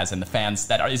artist has and the fans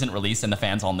that isn't released and the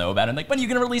fans all know about it, and like, when are you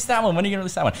going to release that one? When are you going to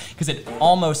release that one? Because it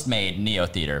almost made Neo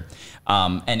Theater,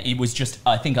 and it was just,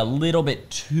 I think, a little bit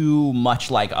too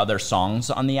much like other songs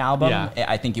on the album. Yeah.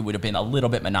 I think it would have been a little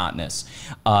bit monotonous.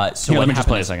 So let me just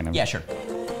play a second. Yeah, sure.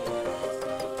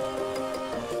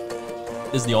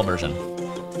 This is the old version.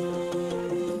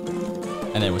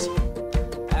 And it was...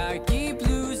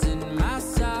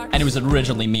 And it was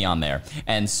originally me on there.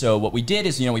 And so what we did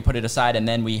is, we put it aside, and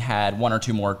then we had one or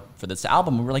two more for this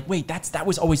album. We were like, wait, that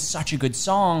was always such a good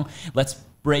song. Let's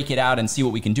break it out and see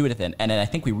what we can do with it. And then I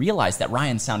think we realized that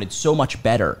Ryan sounded so much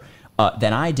better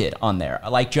than I did on there.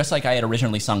 Just like I had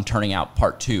originally sung Turning Out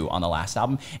Part 2 on the last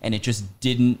album, and it just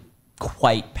didn't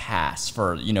quite pass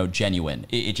for, genuine.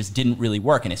 It just didn't really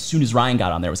work. And as soon as Ryan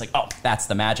got on there, it was like, oh, that's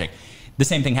the magic. The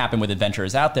same thing happened with Adventure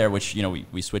Is Out There, which,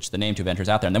 we switched the name to Adventure Is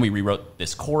Out There, and then we rewrote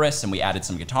this chorus, and we added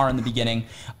some guitar in the beginning,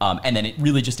 and then it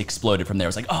really just exploded from there. It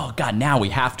was like, oh, God, now we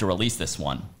have to release this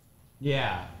one.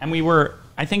 Yeah. And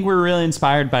I think we were really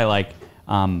inspired by,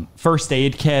 First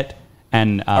Aid Kit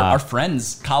and... our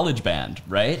friend's college band,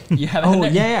 right? You have it in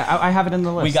there? Yeah, I have it in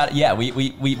the list.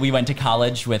 We went to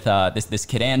college with this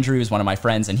kid, Andrew, who's one of my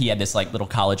friends, and he had this, little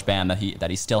college band that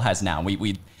he still has now.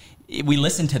 We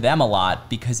listen to them a lot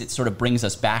because it sort of brings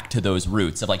us back to those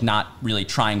roots of not really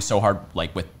trying so hard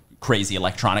with crazy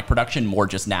electronic production, more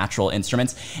just natural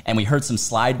instruments. And we heard some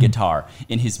slide guitar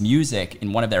in his music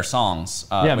in one of their songs.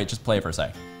 Wait, just play it for a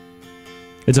sec.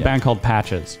 It's a band called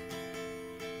Patches.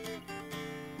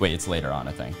 Wait, it's later on,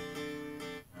 I think.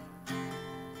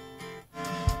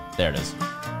 There it is.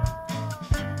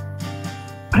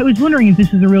 I was wondering if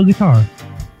this is a real guitar.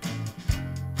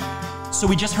 So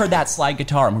we just heard that slide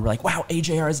guitar, and we were like, wow,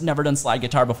 AJR has never done slide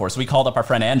guitar before. So we called up our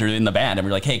friend Andrew in the band, and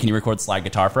we were like, hey, can you record slide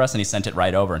guitar for us? And he sent it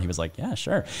right over, and he was like, yeah,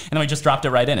 sure. And then we just dropped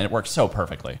it right in, and it worked so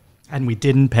perfectly. And we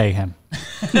didn't pay him.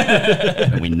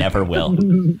 We never will.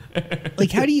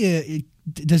 How do you...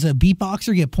 Does a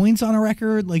beatboxer get points on a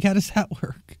record? How does that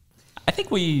work? I think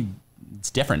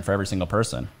it's different for every single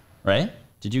person, right?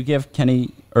 Did you give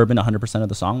Kenny Urban 100% of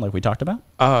the song like we talked about?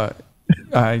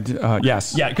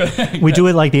 Yes. Yeah, good. We do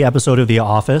it like the episode of The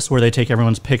Office where they take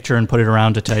everyone's picture and put it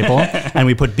around a table, and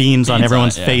we put beans on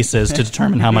everyone's yeah. faces to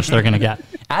determine how much they're going to get.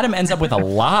 Adam ends up with a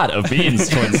lot of beans,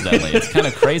 coincidentally. It's kind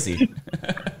of crazy.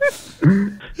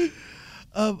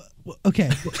 Okay.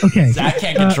 Zach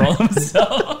can't control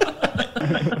himself.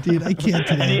 Dude, I can't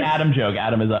today. Any Adam joke,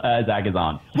 Zach is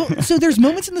on. Well, so there's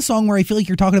moments in the song where I feel like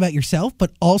you're talking about yourself,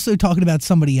 but also talking about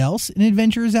somebody else in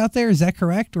Adventures Out There. Is that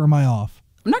correct, or am I off?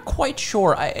 I'm not quite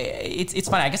sure. It's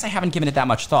funny. I guess I haven't given it that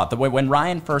much thought. When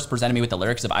Ryan first presented me with the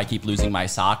lyrics of I Keep Losing My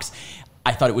Socks,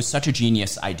 I thought it was such a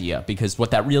genius idea, because what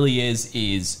that really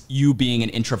is you being an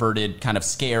introverted, kind of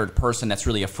scared person that's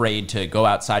really afraid to go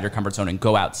outside your comfort zone and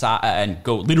go outside and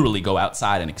literally go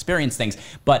outside and experience things.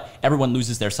 But everyone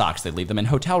loses their socks. They leave them in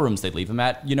hotel rooms. They leave them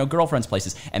at, girlfriends'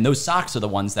 places. And those socks are the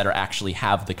ones that are actually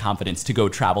have the confidence to go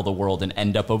travel the world and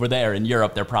end up over there in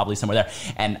Europe. They're probably somewhere there.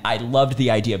 And I loved the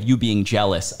idea of you being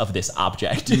jealous of this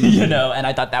object, and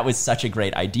I thought that was such a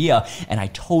great idea. And I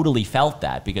totally felt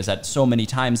that, because at so many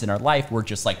times in our life, we're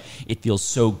just like, it feels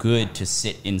so good to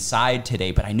sit inside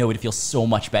today, but I know it feels so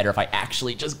much better if I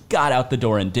actually just got out the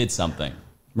door and did something.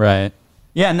 Right.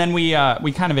 Yeah, and then we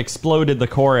kind of exploded the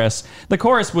chorus. The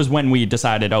chorus was when we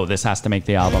decided, this has to make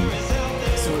the album.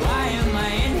 So why am I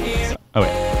in here? Oh, wait.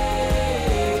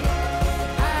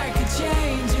 I could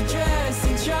change your dress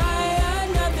and try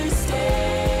another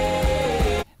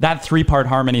stay. That 3-part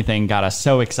harmony thing got us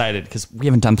so excited, because we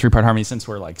haven't done 3-part harmony since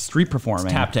we're like street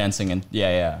performing. Tap dancing and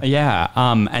yeah.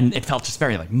 And it felt just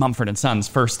very like Mumford & Sons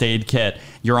First Aid Kit.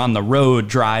 You're on the road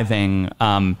driving,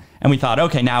 and we thought,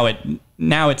 okay, now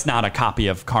it's not a copy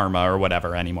of Karma or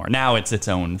whatever anymore. Now it's its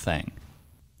own thing.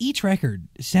 Each record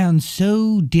sounds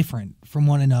so different from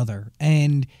one another,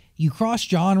 and you cross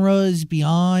genres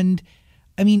beyond.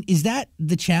 I mean, is that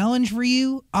the challenge for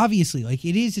you? Obviously, like,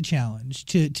 it is a challenge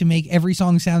to make every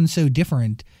song sound so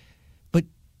different, but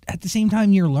at the same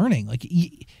time, you're learning. Like,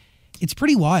 it's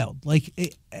pretty wild. Like,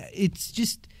 it's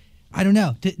just, I don't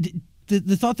know.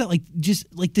 The thought that, like, just,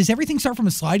 like, does everything start from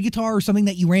a slide guitar or something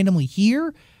that you randomly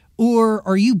hear? Or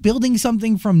are you building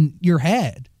something from your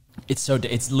head? It's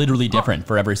literally different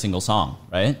for every single song,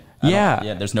 right?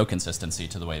 Yeah. There's no consistency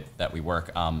to the way that we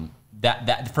work.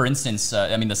 That for instance,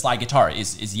 the slide guitar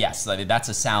is yes, that's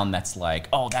a sound that's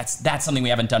like, that's something we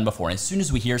haven't done before. And as soon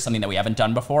as we hear something that we haven't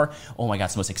done before, oh my God,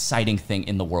 it's the most exciting thing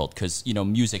in the world, because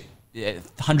music,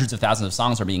 hundreds of thousands of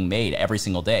songs are being made every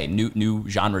single day. New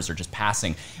genres are just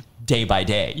passing day by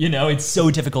day. It's so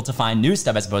difficult to find new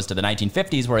stuff as opposed to the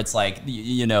 1950s, where it's like,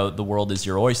 the world is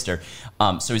your oyster.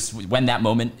 So it's when that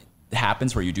moment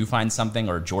happens where you do find something,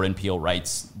 or Jordan Peele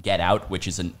writes Get Out, which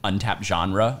is an untapped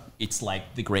genre, it's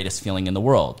like the greatest feeling in the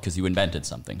world, because you invented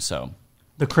something. So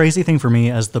The crazy thing for me,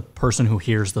 as the person who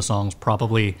hears the songs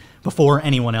probably before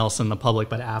anyone else in the public,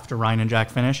 but after Ryan and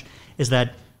Jack finish, is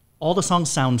that all the songs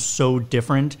sound so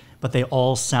different, but they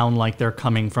all sound like they're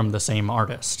coming from the same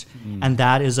artist. And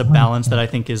that is a balance that I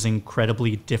think is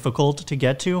incredibly difficult to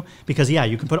get to, because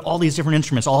you can put all these different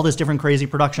instruments, all this different crazy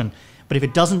production, but if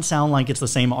it doesn't sound like it's the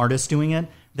same artist doing it,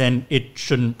 then it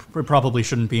probably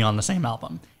shouldn't be on the same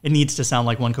album. It needs to sound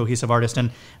like one cohesive artist, and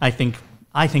I think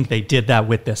they did that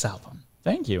with this album.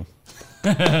 Thank you.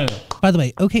 By the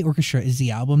way, OK Orchestra is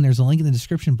the album. There's a link in the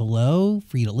description below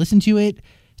for you to listen to it.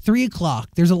 3 o'clock.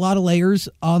 There's a lot of layers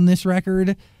on this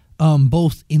record,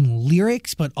 both in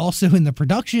lyrics, but also in the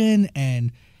production.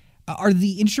 And are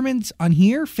the instruments on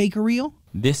here fake or real?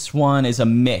 This one is a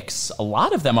mix. A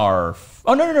lot of them are.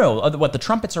 Oh, no. What, the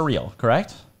trumpets are real,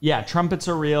 correct? Yeah, trumpets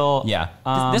are real. Yeah.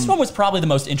 This one was probably the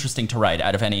most interesting to write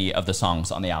out of any of the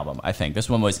songs on the album, I think. This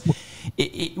one was.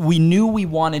 We knew we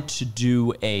wanted to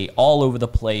do a all over the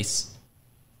place.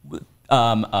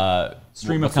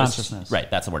 Stream of consciousness. Right,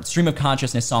 that's the word. Stream of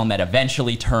consciousness song that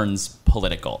eventually turns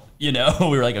political. We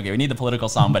were like, okay, we need the political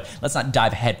song, but let's not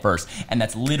dive head first. And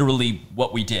that's literally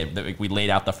what we did. We laid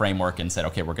out the framework and said,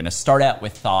 okay, we're going to start out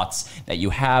with thoughts that you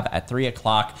have at 3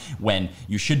 o'clock when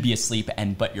you should be asleep,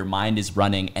 but your mind is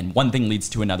running, and one thing leads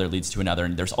to another,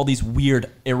 and there's all these weird,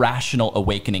 irrational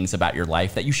awakenings about your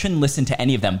life that you shouldn't listen to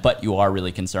any of them, but you are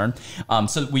really concerned.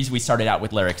 So we started out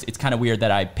with lyrics. It's kind of weird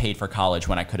that I paid for college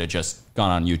when I could have just gone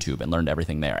on YouTube and learned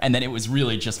everything there. And then it was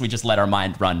really we just let our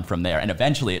mind run from there. And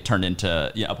eventually it turned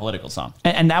into a political song.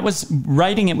 And that was,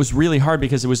 writing it was really hard,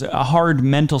 because it was a hard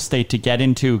mental state to get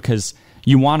into, because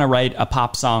you want to write a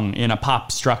pop song in a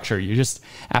pop structure. You just,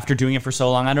 after doing it for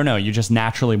so long, I don't know, you just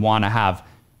naturally want to have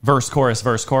verse, chorus,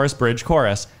 bridge,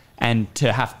 chorus. And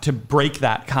to have to break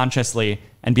that consciously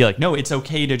and be like, no, it's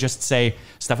okay to just say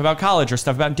stuff about college or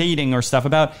stuff about dating or stuff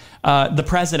about the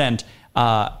president.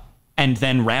 and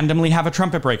then randomly have a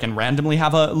trumpet break and randomly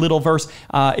have a little verse.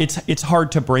 It's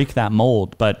hard to break that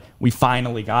mold, but we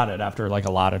finally got it after like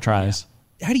a lot of tries.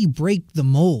 How do you break the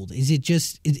mold? Is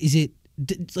it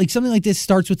like something like this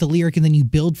starts with the lyric and then you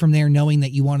build from there, knowing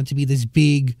that you want it to be this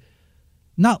big,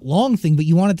 not long thing, but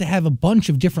you want it to have a bunch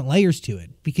of different layers to it?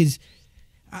 Because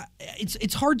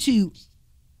it's hard to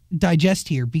digest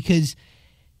here, because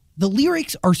the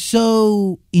lyrics are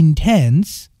so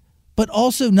intense, but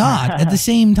also not at the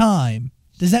same time.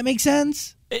 Does that make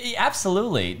sense?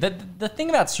 Absolutely. The thing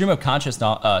about stream of conscious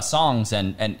songs,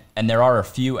 and there are a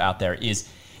few out there, is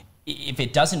if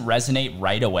it doesn't resonate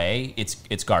right away,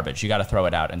 it's garbage. You got to throw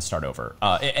it out and start over.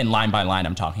 And line by line,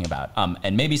 I'm talking about.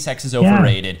 And maybe sex is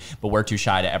overrated, but we're too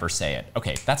shy to ever say it.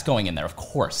 Okay, that's going in there, of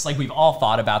course. Like, we've all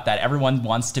thought about that. Everyone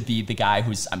wants to be the guy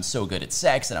who's, I'm so good at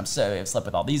sex, and I've slept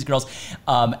with all these girls.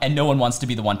 And no one wants to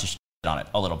be the one to on it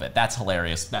a little bit. That's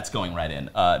hilarious. That's going right in.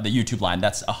 The YouTube line,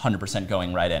 that's 100%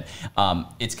 going right in.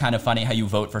 It's kind of funny how you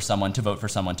vote for someone to vote for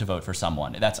someone to vote for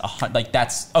someone. That's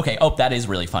okay. Oh, that is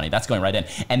really funny. That's going right in.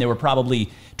 And there were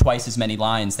probably twice as many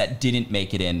lines that didn't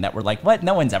make it in that were like, what?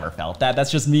 No one's ever felt that.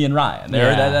 That's just me and Ryan.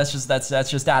 That's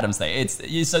just Adam's thing.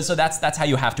 So that's how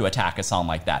you have to attack a song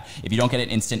like that. If you don't get an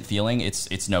instant feeling,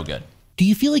 it's no good. Do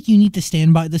you feel like you need to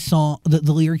stand by the song,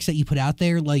 the lyrics that you put out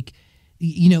there? Like,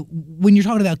 you know, when you're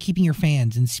talking about keeping your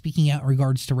fans and speaking out in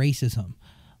regards to racism,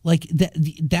 like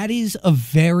that is a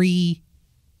very,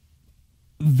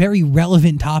 very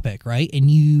relevant topic, right? And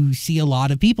you see a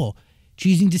lot of people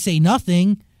choosing to say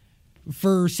nothing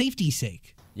for safety's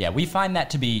sake. Yeah, we find that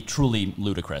to be truly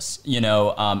ludicrous, you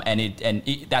know, and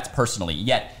that's personally.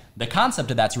 Yet the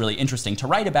concept of that's really interesting. To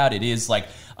write about it is like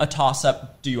a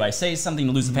toss-up. Do I say something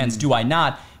to lose the fans? Do I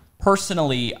not?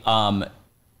 Personally,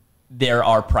 there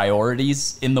are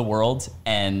priorities in the world,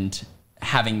 and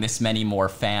having this many more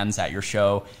fans at your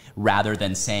show rather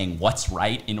than saying what's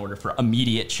right in order for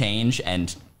immediate change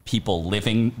and people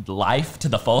living life to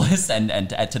the fullest and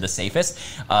to the safest,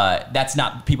 that's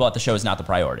not, people at the show is not the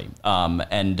priority.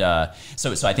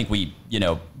 So I think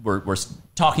we're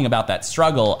talking about that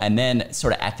struggle, and then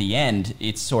sort of at the end,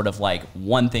 it's sort of like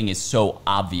one thing is so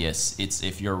obvious. It's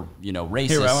if you're, racist.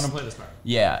 Here, I want to play this part.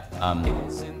 Yeah.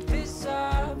 Isn't this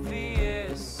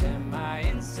obvious? Am I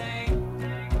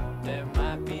insane? There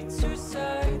might be two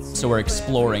sides. So we're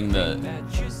exploring the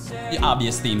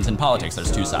obvious themes in politics.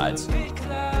 There's two sides.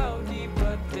 Cloudy,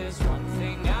 but there's one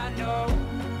thing I know,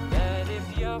 that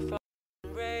if you're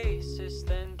racist,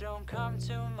 then don't come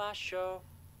to my show.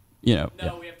 We have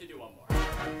to do one more.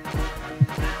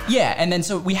 Yeah, and then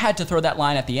so we had to throw that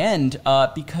line at the end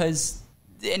because,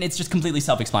 and it's just completely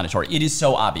self-explanatory. It is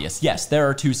so obvious. Yes, there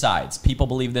are two sides. People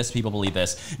believe this, people believe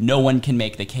this. No one can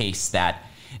make the case that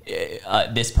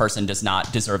this person does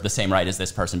not deserve the same right as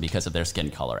this person because of their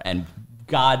skin color. And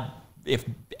God, if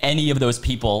any of those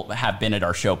people have been at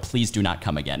our show, please do not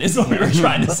come again, is what we were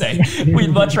trying to say. We'd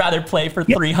much rather play for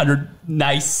 300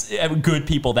 nice, good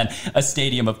people than a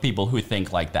stadium of people who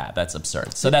think like that. That's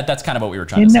absurd. So that's kind of what we were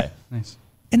trying to say. Nice.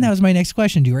 And that was my next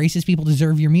question. Do racist people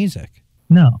deserve your music?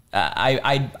 No.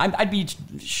 I'd be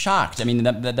shocked. I mean,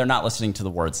 they're not listening to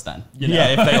the words then.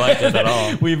 Yeah, if they liked it at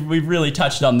all. We've really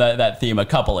touched on that theme a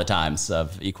couple of times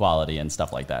of equality and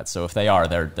stuff like that. So if they are,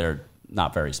 they're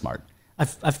not very smart.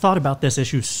 I've thought about this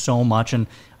issue so much, and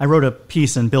I wrote a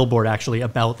piece in Billboard actually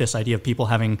about this idea of people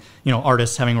having,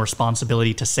 artists having a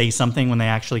responsibility to say something when they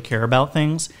actually care about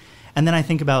things. And then I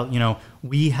think about,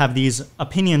 we have these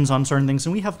opinions on certain things,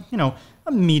 and we have,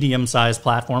 a medium-sized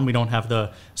platform. We don't have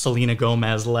the Selena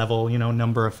Gomez level,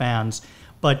 number of fans.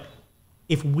 But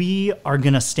if we are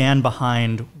going to stand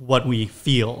behind what we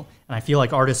feel, and I feel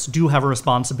like artists do have a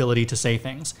responsibility to say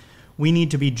things, we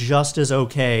need to be just as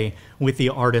okay with the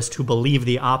artists who believe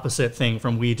the opposite thing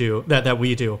from we do, that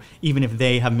we do, even if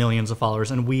they have millions of followers,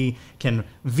 and we can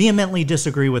vehemently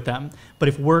disagree with them. But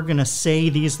if we're going to say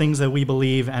these things that we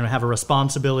believe and have a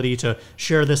responsibility to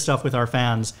share this stuff with our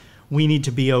fans, we need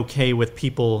to be okay with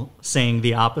people saying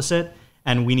the opposite,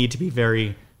 and we need to be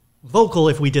very vocal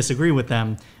if we disagree with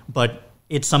them. But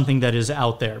it's something that is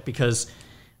out there because,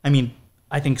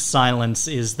 I think silence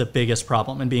is the biggest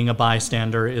problem, and being a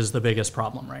bystander is the biggest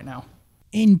problem right now.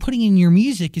 And putting in your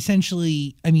music,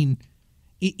 essentially,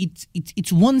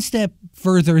 it's one step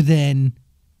further than,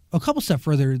 a couple steps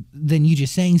further than you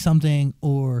just saying something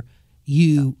or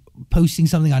you posting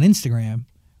something on Instagram,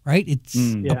 right? It's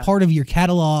a part of your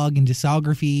catalog and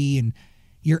discography and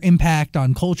your impact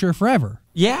on culture forever.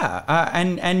 Yeah,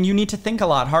 and you need to think a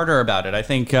lot harder about it. I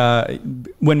think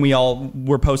when we all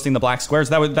were posting the black squares,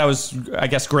 that was I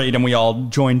guess great, and we all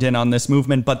joined in on this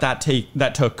movement. But that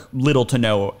took little to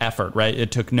no effort, right?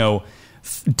 It took no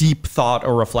deep thought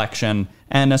or reflection.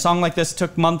 And a song like this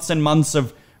took months and months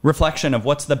of reflection of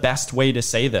what's the best way to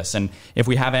say this. And if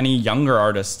we have any younger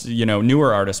artists,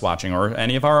 newer artists watching, or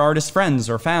any of our artist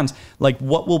friends or fans, like,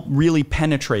 what will really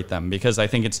penetrate them? Because I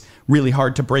think it's really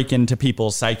hard to break into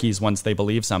people's psyches once they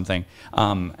believe something.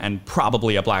 And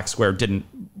probably a Black Square didn't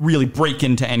really break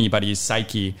into anybody's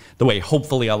psyche the way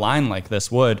hopefully a line like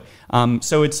this would.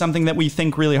 So it's something that we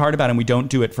think really hard about, and we don't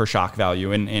do it for shock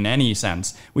value in any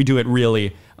sense. We do it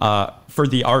really for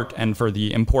the art and for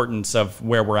the importance of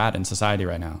where we're at in society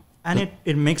right now. And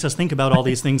it makes us think about all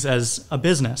these things as a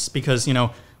business because,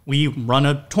 we run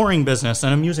a touring business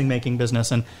and a music making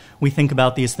business, and we think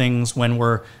about these things when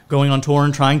we're going on tour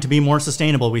and trying to be more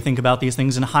sustainable. We think about these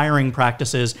things in hiring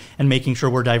practices and making sure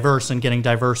we're diverse and getting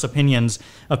diverse opinions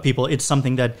of people. It's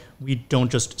something that we don't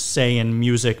just say in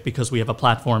music because we have a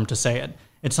platform to say it.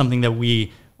 It's something that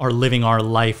we are living our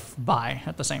life by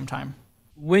at the same time.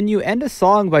 When you end a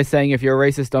song by saying, if you're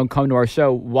a racist, don't come to our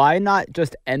show, why not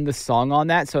just end the song on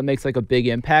that so it makes like a big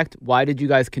impact? Why did you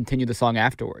guys continue the song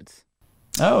afterwards?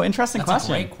 Oh, interesting That's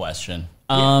question. a great question.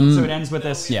 So it ends with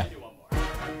this. Yeah.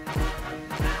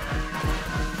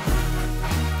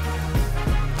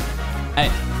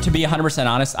 To be 100%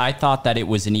 honest, I thought that it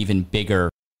was an even bigger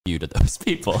you to those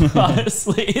people,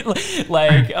 honestly.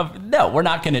 No, we're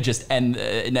not going to just end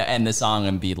the song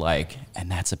and be like, and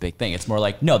that's a big thing. It's more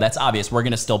like, no, that's obvious. We're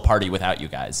going to still party without you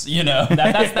guys.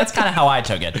 That's kind of how I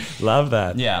took it. Love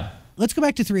that. Yeah. Let's go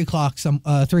back to 3 o'clock.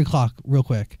 3 o'clock, real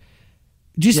quick.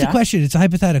 Just a question. It's a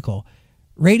hypothetical.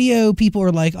 Radio people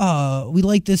are like, "Oh, we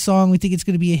like this song. We think it's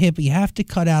going to be a hit, but you have to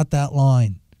cut out that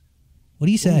line." What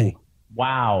do you say? Ooh,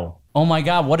 wow. Oh my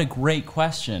God, what a great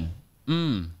question.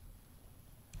 I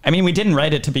mean, we didn't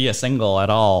write it to be a single at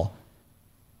all.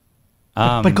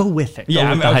 But go with it. Go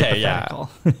with the hypothetical.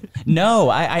 No,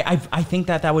 I think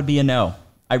that would be a no.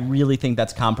 I really think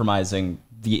that's compromising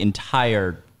the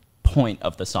entire point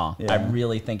of the song. I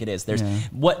really think it is.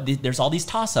 There's all these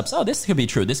toss-ups. Oh, this could be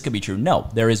true. This could be true. No,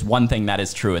 there is one thing that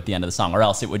is true at the end of the song, or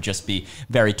else it would just be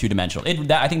very two-dimensional.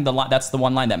 I think that's the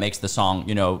one line that makes the song,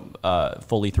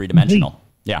 fully three-dimensional.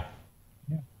 Yeah.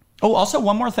 Oh, also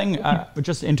one more thing,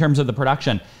 just in terms of the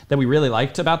production that we really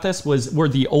liked about this were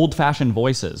the old-fashioned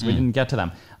voices. We didn't get to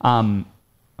them. Am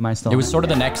I still? It was sort of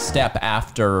the next step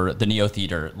after the Neo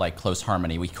Theater, like Close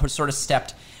Harmony. We sort of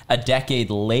stepped a decade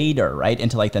later, right,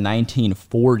 into like the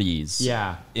 1940s.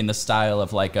 Yeah. In the style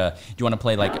of like do you want to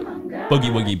play like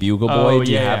Boogie Woogie Bugle Boy? Oh,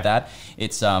 Do you yeah, have that?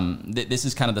 It's this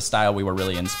is kind of the style we were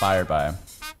really inspired by.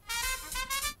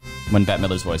 When Bette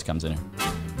Midler's voice comes in here.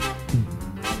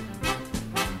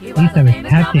 He used to have a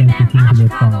tap dancing team to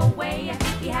this song.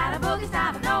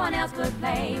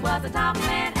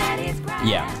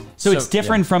 Yeah. So it's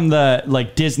different from the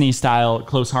like Disney style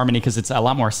Close Harmony because it's a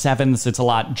lot more sevenths. It's a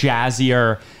lot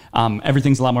jazzier.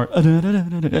 Everything's a lot more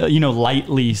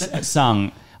lightly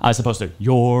sung as opposed to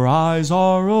Your Eyes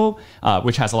Are Open,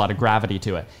 which has a lot of gravity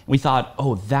to it. We thought,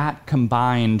 that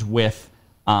combined with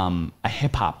a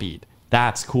hip hop beat,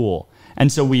 that's cool.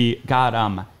 And so we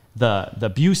got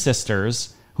the Bew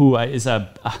Sisters, who is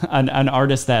an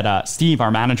artist that Steve,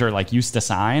 our manager, used to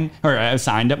sign or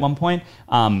signed at one point.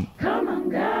 Come on,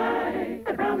 guy,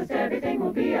 I promise everything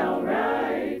will be all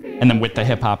right. And then with the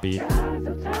hip hop beat.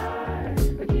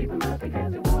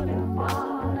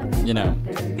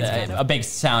 A big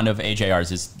sound of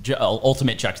AJR's is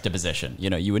ultimate juxtaposition.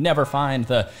 You would never find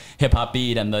the hip hop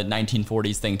beat and the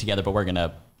 1940s thing together, but we're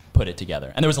gonna put it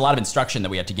together. And there was a lot of instruction that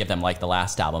we had to give them, like the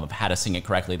last album, of how to sing it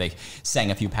correctly. They sang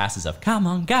a few passes of "Come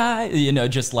on, guy,"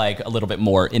 just like a little bit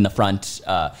more in the front,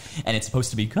 and it's supposed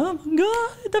to be "Come on,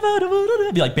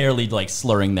 guy," be like barely like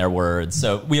slurring their words.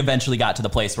 So we eventually got to the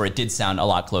place where it did sound a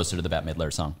lot closer to the Bette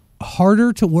Midler song.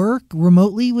 Harder to work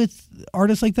remotely with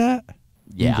artists like that?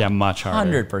 Yeah, much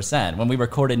harder. 100%. When we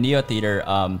recorded Neo Theater,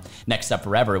 Next Up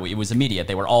Forever, it was immediate.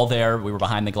 They were all there. We were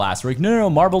behind the glass. We're like, no,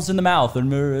 marbles in the mouth.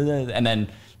 And then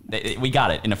we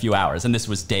got it in a few hours. And this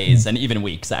was days and even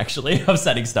weeks, actually, of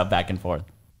setting stuff back and forth.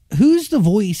 Who's the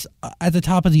voice at the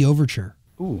top of the overture?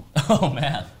 Ooh. Oh,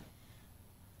 man.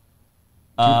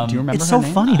 Do you remember It's her so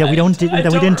name? funny that we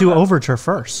didn't do Overture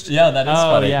first. Yeah, that is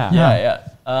funny. Yeah.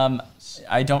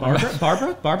 I don't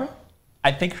remember. Barbara?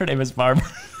 I think her name is Barbara.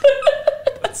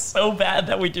 That's so bad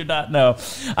that we do not know.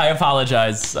 I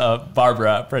apologize,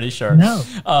 Barbara, pretty sure. No.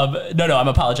 No, I'm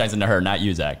apologizing to her, not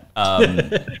you, Zach.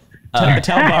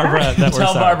 Tell Barbara that we're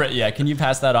Tell sorry. Barbara, yeah, can you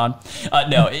pass that on?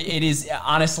 No, it is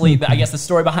honestly, I guess the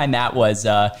story behind that was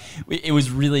it was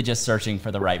really just searching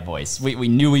for the right voice. We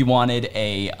knew we wanted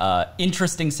a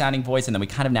interesting sounding voice, and then we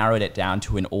kind of narrowed it down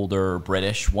to an older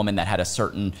British woman that had a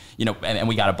certain, and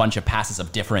we got a bunch of passes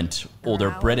of different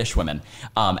older British women,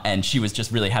 and she was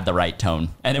just really had the right tone.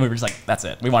 And then we were just like, that's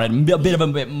it. We wanted a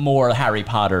bit more Harry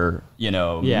Potter,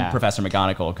 Professor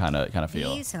McGonagall kind of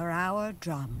feel. These are our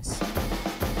drums.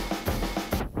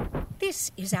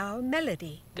 This is our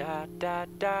melody. I'm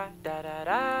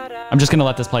just going to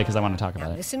let this play because I want to talk Now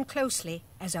about it. listen closely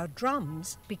as our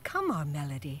drums become our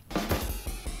melody.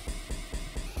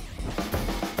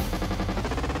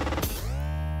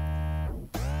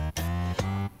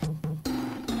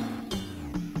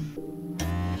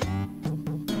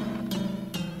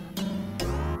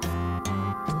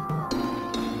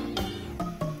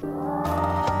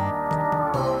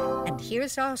 And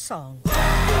here's our song.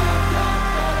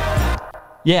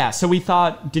 Yeah, so we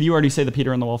thought, did you already say the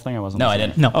Peter and the Wolf thing? I wasn't No, I listening.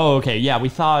 didn't. No. Oh, okay. Yeah, we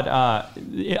thought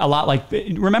a lot like,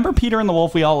 remember Peter and the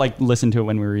Wolf? We all listened to it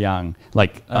when we were young. I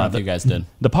don't know if you guys did.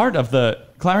 The part of the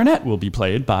clarinet will be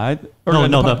played by... The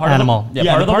animal.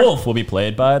 Part of the wolf will be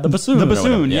played by the bassoon. The or whatever.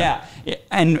 bassoon, yeah.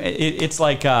 And it's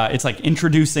like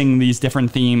introducing these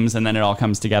different themes, and then it all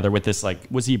comes together with this,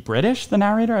 was he British, the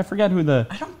narrator? I forget who the...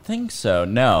 I don't think so,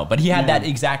 no. But he had that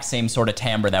exact same sort of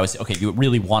timbre that was, okay, you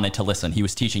really wanted to listen. He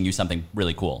was teaching you something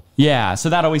really cool. Yeah, so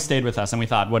that always stayed with us, and we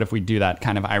thought, what if we do that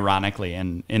kind of ironically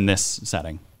in this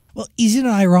setting? Well, is it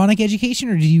an ironic education,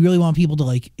 or do you really want people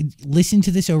to listen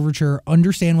to this overture,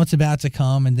 understand what's about to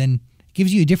come, and then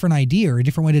gives you a different idea or a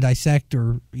different way to dissect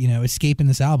or escape in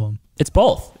this album? It's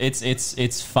both.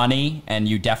 It's funny, and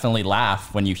you definitely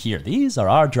laugh when you hear these are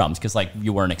our drums because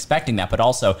you weren't expecting that. But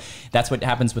also, that's what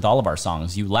happens with all of our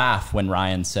songs. You laugh when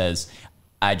Ryan says,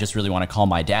 "I just really want to call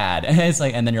my dad," and it's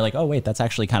and then you're like, "Oh wait, that's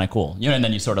actually kind of cool," and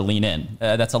then you sort of lean in.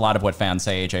 That's a lot of what fans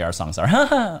say AJR songs are.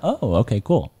 Oh, okay,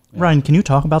 cool. Ryan, can you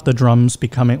talk about the drums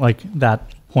becoming that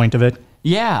point of it?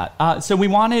 Yeah, so we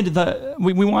wanted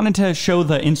we wanted to show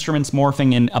the instruments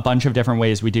morphing in a bunch of different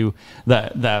ways. We do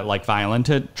the violin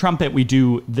to trumpet. We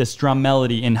do this drum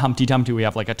melody in Humpty Dumpty. We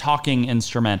have a talking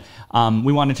instrument.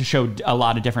 We wanted to show a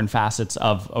lot of different facets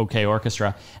of OK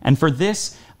Orchestra. And for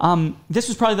this, this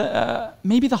was probably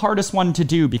maybe the hardest one to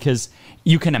do because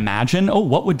you can imagine,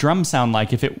 what would drums sound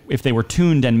like if they were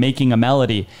tuned and making a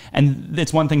melody? And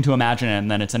it's one thing to imagine it, and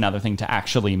then it's another thing to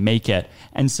actually make it.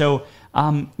 And so.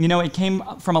 It came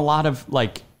from a lot of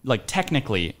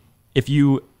technically, if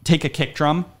you take a kick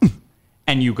drum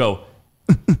and you go,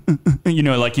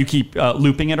 you keep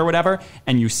looping it or whatever,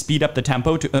 and you speed up the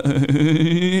tempo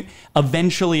to,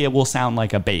 eventually it will sound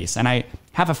like a bass. And I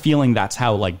have a feeling that's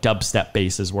how dubstep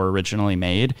basses were originally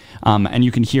made. And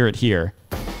you can hear it here.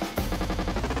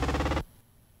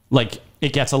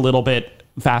 It gets a little bit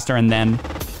faster and then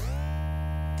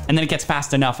it gets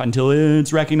fast enough until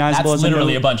it's recognizable. That's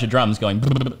literally a bunch of drums going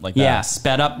like that. Yeah,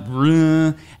 sped up.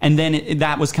 And then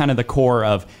that was kind of the core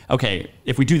of, okay,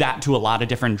 if we do that to a lot of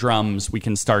different drums, we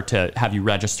can start to have you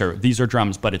register. These are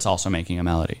drums, but it's also making a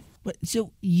melody. But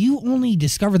so you only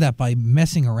discovered that by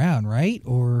messing around, right?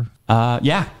 Or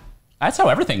yeah. That's how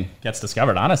everything gets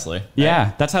discovered, honestly.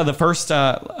 Yeah, that's how the first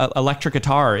electric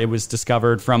guitar, it was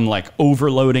discovered from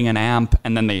overloading an amp,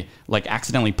 and then they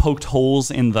accidentally poked holes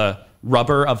in the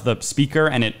rubber of the speaker,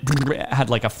 and it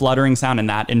had a fluttering sound, and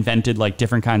that invented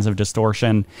different kinds of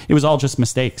distortion. It was all just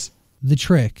mistakes. The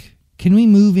Trick. Can we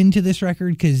move into this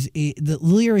record? Because the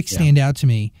lyrics stand out to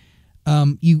me.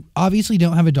 You obviously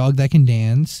don't have a dog that can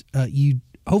dance. You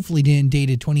hopefully didn't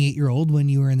date a 28-year-old when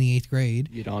you were in the 8th grade.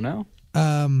 You don't know?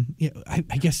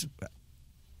 I guess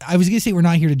I was going to say we're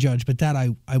not here to judge, but that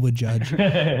I would judge.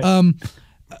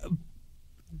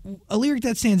 A lyric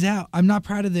that stands out: "I'm not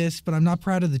proud of this, but I'm not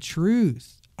proud of the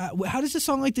truth." How does a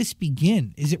song like this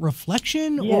begin? Is it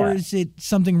reflection, or is it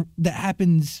something that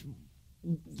happens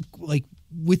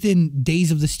within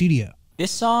days of the studio?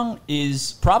 This song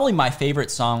is probably my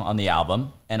favorite song on the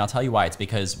album, and I'll tell you why. It's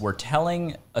because we're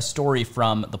telling a story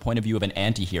from the point of view of an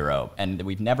anti-hero, and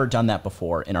we've never done that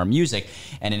before in our music.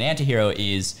 And an anti-hero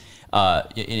is,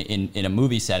 in a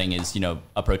movie setting, is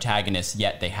a protagonist,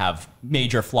 yet they have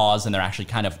major flaws and they're actually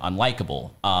kind of unlikable.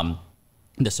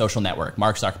 The Social Network,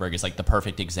 Mark Zuckerberg is the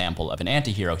perfect example of an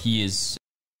anti-hero. He is,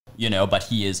 but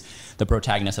he is the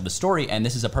protagonist of the story, and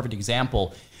this is a perfect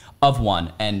example of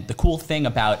one. And the cool thing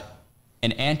about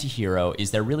an anti-hero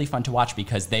is they're really fun to watch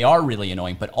because they are really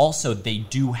annoying, but also they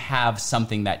do have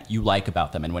something that you like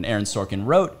about them. And when Aaron Sorkin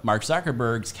wrote Mark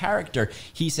Zuckerberg's character,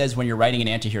 he says when you're writing an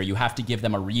anti-hero, you have to give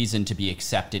them a reason to be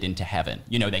accepted into heaven.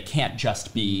 They can't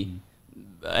just be...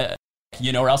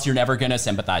 or else you're never going to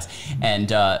sympathize. And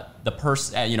the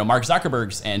person, Mark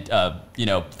Zuckerberg's and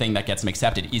thing that gets him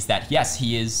accepted is that yes,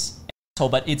 he is an asshole,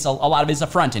 but it's a lot of it is a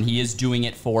front, and he is doing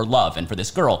it for love and for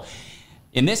this girl.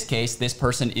 In this case, this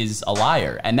person is a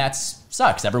liar, and that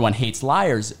sucks. Everyone hates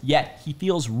liars, yet he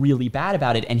feels really bad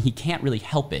about it, and he can't really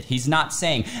help it. He's not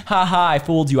saying, ha ha, I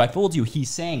fooled you. He's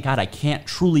saying, God, I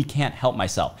truly can't help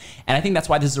myself. And I think that's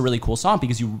why this is a really cool song,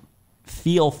 because you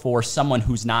feel for someone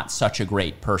who's not such a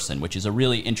great person, which is a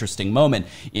really interesting moment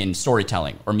in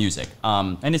storytelling or music.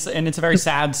 And it's a very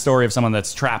sad story of someone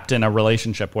that's trapped in a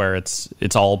relationship where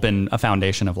it's all been a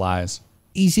foundation of lies.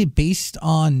 Is it based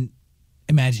on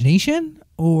imagination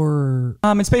or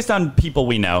it's based on people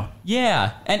we know?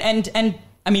 Yeah, and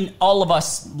I mean, all of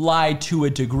us lie to a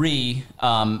degree,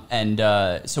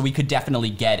 so we could definitely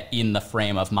get in the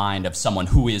frame of mind of someone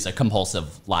who is a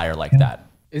compulsive liar like that.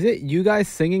 Is it you guys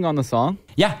singing on the song?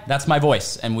 Yeah, that's my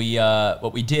voice, and we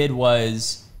what we did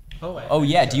was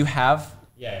do you have?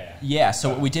 Yeah, so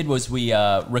what we did was we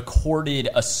recorded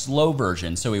a slow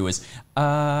version. So it was,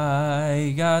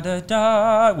 I got a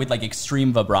dog, with like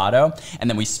extreme vibrato. And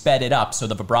then we sped it up. So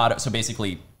the vibrato, so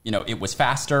basically, it was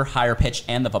faster, higher pitch,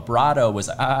 and the vibrato was,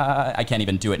 I can't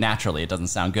even do it naturally. It doesn't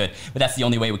sound good. But that's the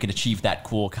only way we could achieve that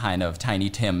cool kind of Tiny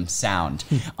Tim sound.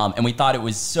 And we thought it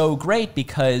was so great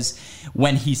because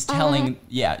when he's telling,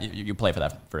 you play for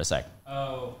that for a sec.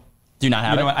 Oh. Do you not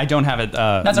have it? I don't have it.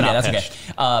 That's okay.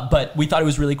 But we thought it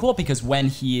was really cool because when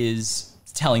he is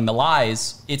telling the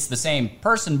lies, it's the same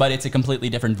person, but it's a completely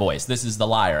different voice. This is the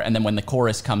liar. And then when the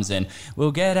chorus comes in,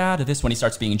 we'll get out of this. When he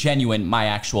starts being genuine, my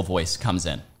actual voice comes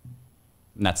in.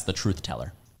 And that's the truth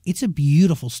teller. It's a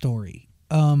beautiful story.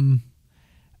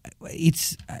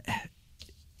 It's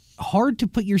hard to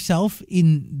put yourself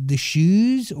in the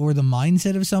shoes or the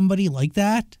mindset of somebody like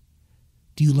that.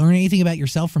 Do you learn anything about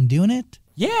yourself from doing it?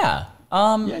 Yeah.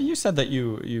 You said that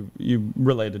you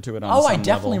related to it on some I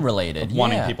definitely level related. of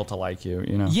wanting people to like you,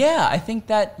 Yeah, I think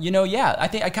that, I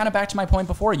think I kind of back to my point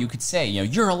before. You could say,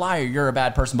 you're a liar, you're a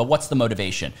bad person, but what's the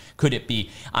motivation? Could it be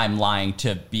I'm lying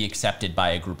to be accepted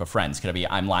by a group of friends? Could it be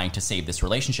I'm lying to save this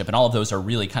relationship? And all of those are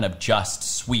really kind of just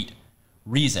sweet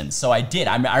reasons. So I did.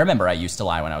 I remember I used to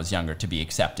lie when I was younger to be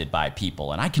accepted by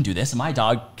people, and I can do this, and my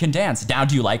dog can dance. Now,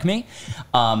 do you like me?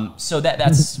 So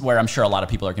that's where I'm sure a lot of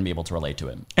people are going to be able to relate to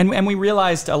it. And we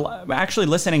realized, actually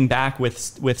listening back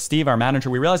with Steve, our manager,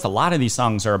 we realized a lot of these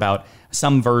songs are about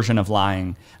some version of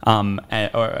lying,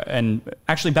 and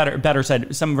actually better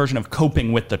said, some version of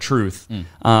coping with the truth.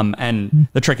 And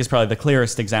The Trick is probably the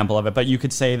clearest example of it. But you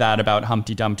could say that about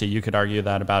Humpty Dumpty. You could argue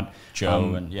that about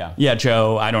Joe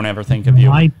Joe. I don't ever think of you.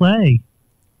 My play.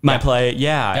 My play.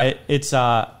 Yeah,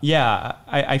 Yep.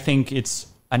 I think it's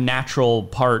a natural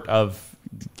part of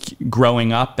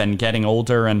growing up and getting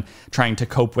older and trying to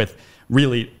cope with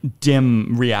really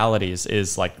dim realities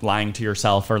is like lying to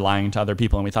yourself or lying to other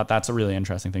people. And we thought that's a really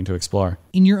interesting thing to explore.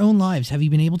 In your own lives, have you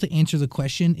been able to answer the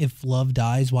question, if love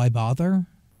dies, why bother?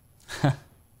 Oh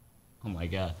my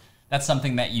God. That's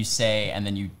something that you say and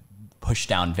then you push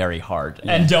down very hard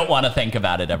and don't want to think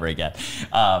about it ever again.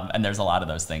 And there's a lot of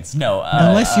those things. No.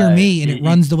 Unless you're me and it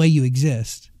runs the way you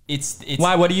exist. It's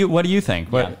why? What do you think?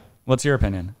 What's your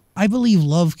opinion? I believe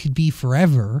love could be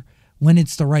forever when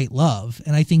it's the right love.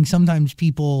 And I think sometimes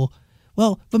people,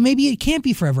 but maybe it can't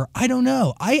be forever. I don't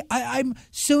know. I'm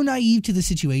so naive to the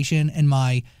situation, and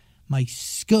my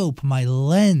scope, my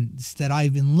lens that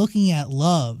I've been looking at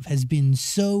love has been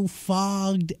so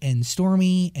fogged and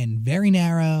stormy and very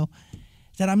narrow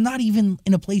that I'm not even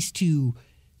in a place to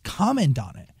comment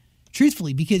on it,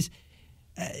 truthfully, because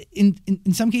in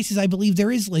some cases, I believe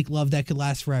there is like love that could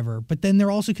last forever, but then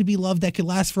there also could be love that could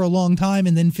last for a long time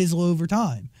and then fizzle over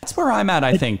time. That's where I'm at,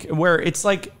 I think, where it's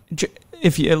like,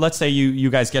 if let's say you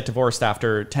guys get divorced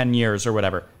after 10 years or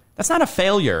whatever, that's not a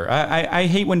failure. I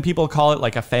hate when people call it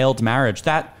like a failed marriage.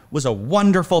 That was a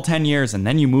wonderful 10 years and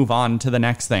then you move on to the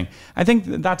next thing. I think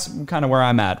that's kind of where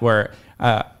I'm at, where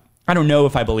I don't know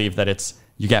if I believe that it's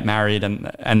you get married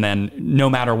and then no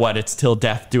matter what, it's till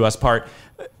death do us part.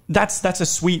 That's a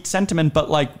sweet sentiment, but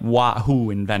like, who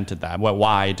invented that?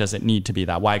 Why does it need to be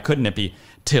that? Why couldn't it be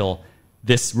till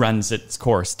this runs its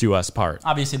course, do us part?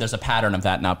 Obviously, there's a pattern of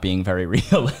that not being very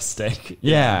realistic.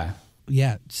 Yeah.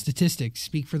 Statistics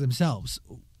speak for themselves.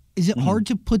 Is it hard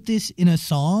to put this in a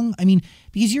song? I mean,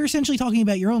 because you're essentially talking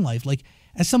about your own life. Like,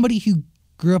 as somebody who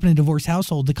grew up in a divorced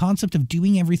household, the concept of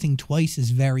doing everything twice is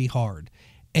very hard.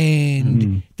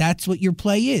 And that's what your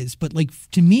play is. But like,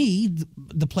 to me,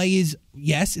 the play is,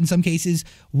 yes, in some cases,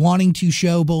 wanting to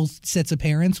show both sets of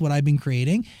parents what I've been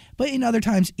creating. But in other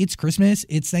times, it's Christmas,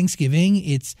 it's Thanksgiving,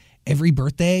 it's every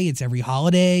birthday, it's every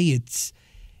holiday. It's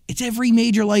It's every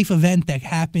major life event that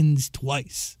happens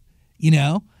twice, you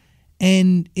know?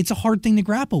 And it's a hard thing to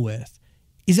grapple with.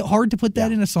 Is it hard to put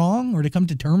that in a song or to come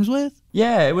to terms with?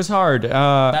 Yeah, it was hard.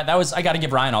 That was, I got to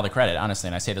give Ryan all the credit, honestly,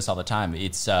 and I say this all the time.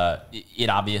 It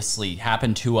obviously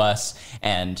happened to us,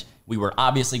 and we were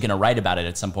obviously going to write about it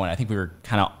at some point. I think we were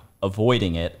kind of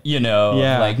avoiding it, you know?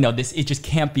 Yeah. Like, no, it just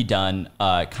can't be done.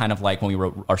 Kind of like when we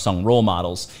wrote our song Role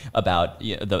Models about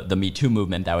the Me Too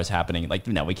movement that was happening. Like,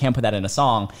 no, we can't put that in a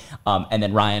song. And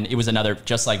then Ryan, it was another,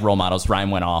 just like Role Models, Ryan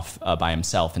went off by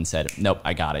himself and said, nope,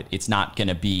 I got it. It's not going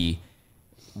to be,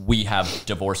 we have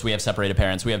divorced, we have separated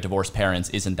parents, we have divorced parents.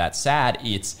 Isn't that sad?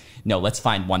 It's, no, let's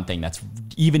find one thing that's,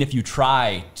 even if you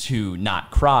try to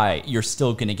not cry, you're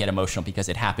still going to get emotional because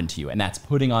it happened to you. And that's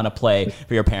putting on a play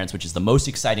for your parents, which is the most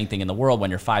exciting thing in the world when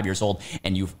you're 5 years old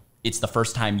and it's the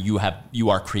first time you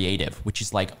are creative, which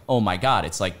is like, oh my God,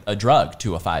 it's like a drug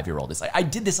to a 5-year-old. It's like, I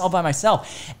did this all by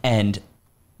myself. And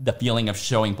the feeling of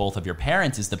showing both of your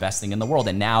parents is the best thing in the world.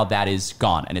 And now that is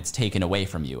gone and it's taken away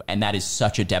from you. And that is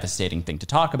such a devastating thing to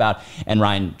talk about. And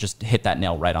Ryan just hit that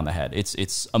nail right on the head.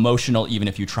 It's emotional. Even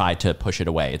if you try to push it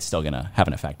away, it's still going to have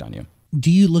an effect on you. Do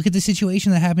you look at the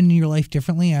situation that happened in your life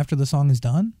differently after the song is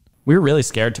done? We were really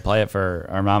scared to play it for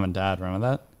our mom and dad. Remember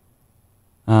that?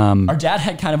 Our dad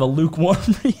had kind of a lukewarm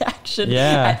reaction.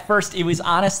 Yeah. At first, it was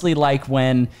honestly like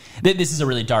when, this is a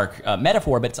really dark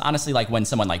metaphor, but it's honestly like when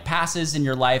someone like passes in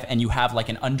your life and you have like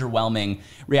an underwhelming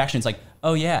reaction. It's like,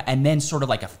 oh yeah. And then sort of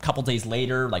like a couple days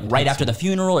later, like right after the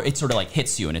funeral, it sort of like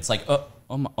hits you and it's like,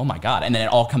 oh my God. And then it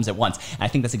all comes at once. And I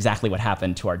think that's exactly what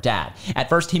happened to our dad. At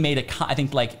first he made I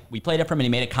think like we played it for him and he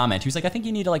made a comment. He was like, I think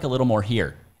you need like a little more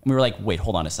here. And we were like, wait,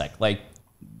 hold on a sec. Like,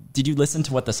 did you listen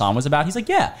to what the song was about? He's like,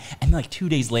 yeah. And like 2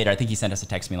 days later, I think he sent us a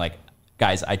text me like,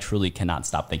 guys, I truly cannot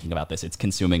stop thinking about this. It's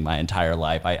consuming my entire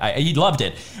life. He loved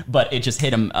it, but it just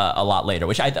hit him a lot later,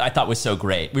 which I thought was so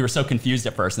great. We were so confused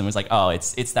at first and it was like, oh,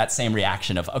 it's that same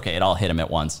reaction of, okay, it all hit him at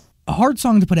once. A hard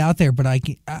song to put out there, but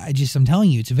I'm telling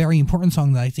you, it's a very important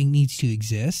song that I think needs to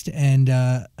exist. And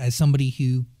as somebody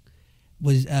who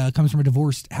comes from a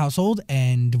divorced household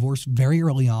and divorced very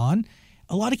early on,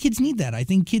 a lot of kids need that. I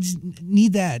think kids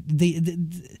need that.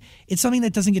 It's something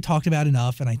that doesn't get talked about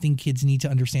enough, and I think kids need to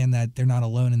understand that they're not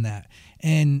alone in that.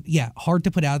 And yeah, hard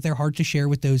to put out there, hard to share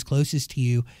with those closest to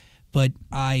you, but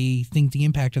I think the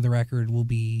impact of the record will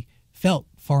be felt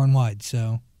far and wide.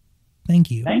 So, thank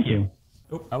you. Thank you.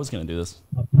 Oh, I was going to do this.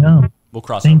 No. We'll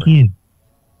cross Thank over. you.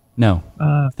 No.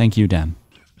 Thank you, Dan.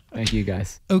 Thank you,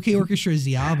 guys. OK Orchestra is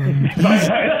the album. Please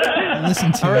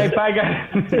listen to All right, it. bye,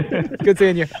 guys. Good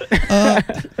seeing you.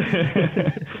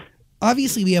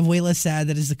 Obviously, we have Way Less Sad.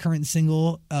 That is the current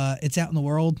single. It's out in the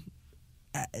world.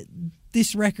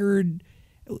 This record,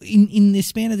 in the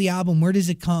span of the album, where does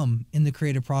it come in the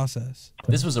creative process?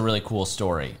 This was a really cool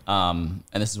story, and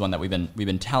this is one that we've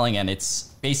been telling, and it's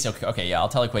basic. Okay, yeah, I'll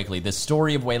tell it quickly. The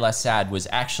story of Way Less Sad was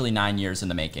actually 9 years in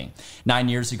the making. 9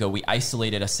 years ago, we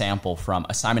isolated a sample from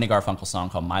a Simon & Garfunkel song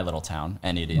called My Little Town,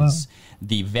 and it is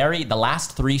the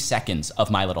last 3 seconds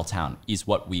of My Little Town is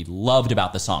what we loved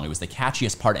about the song. It was the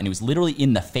catchiest part, and it was literally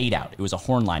in the fade out. It was a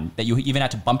horn line that you even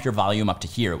had to bump your volume up to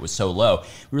hear. It was so low.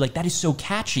 We were like, that is so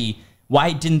catchy.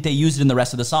 Why didn't they use it in the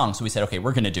rest of the song? So we said, okay,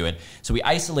 we're going to do it. So we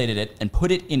isolated it and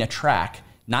put it in a track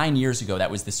 9 years ago. That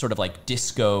was this sort of like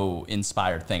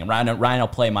disco-inspired thing. Ryan will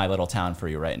play My Little Town for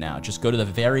you right now. Just go to the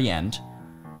very end.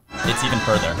 It's even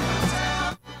further.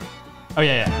 Oh,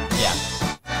 yeah.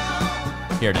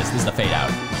 Yeah. Here it is. This is the fade out.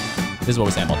 This is what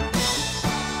we sampled.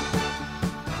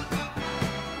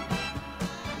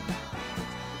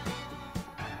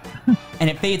 And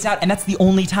it fades out, and that's the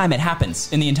only time it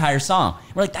happens in the entire song.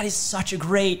 We're like, that is such a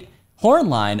great horn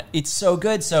line. It's so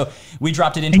good. So we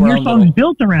dropped it into And our your own song's little...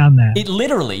 built around that. It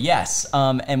literally, yes.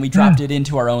 And we dropped it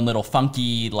into our own little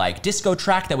funky like disco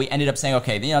track that we ended up saying,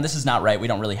 okay, this is not right. We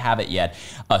don't really have it yet.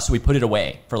 So we put it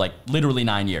away for like literally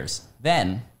 9 years.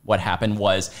 Then what happened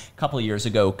was a couple of years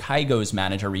ago, Kygo's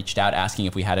manager reached out asking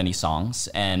if we had any songs.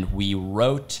 And we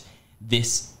wrote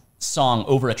this song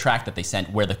over a track that they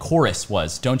sent where the chorus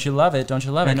was, don't you love it, don't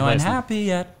you love it, no, I'm happy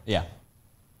yet. Yeah.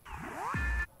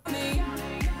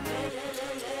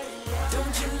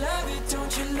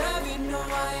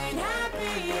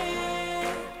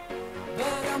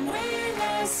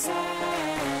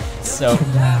 So,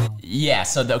 yeah,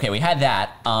 okay, we had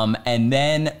that, and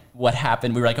then what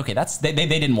happened, we were like, okay, they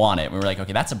didn't want it. We were like,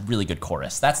 okay, that's a really good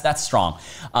chorus. That's strong.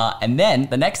 And then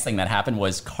the next thing that happened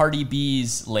was Cardi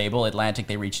B's label, Atlantic,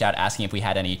 they reached out asking if we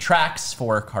had any tracks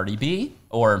for Cardi B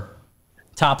or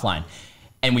Top Line.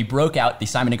 And we broke out the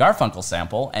Simon & Garfunkel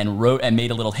sample and made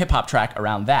a little hip hop track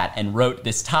around that and wrote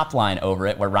this top line over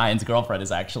it where Ryan's girlfriend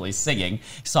is actually singing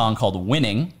a song called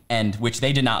Winning, and which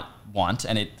they did not want,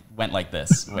 and it went like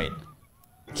this. Wait.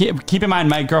 Keep in mind,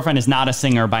 my girlfriend is not a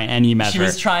singer by any measure. She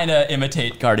was trying to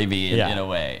imitate Cardi B in a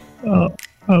way.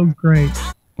 Oh, great.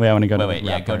 Wait, I want to go to Wait, the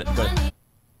rap go part. to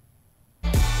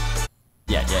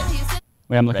Yeah.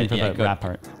 Wait, I'm looking for Right, the rap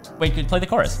part. Wait, play the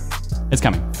chorus. It's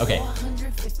coming. Okay.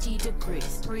 150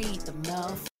 degrees, breathe the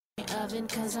mouth oven,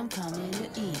 cause I'm coming to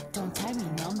eat. Don't type me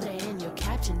nombre in your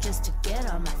caption just to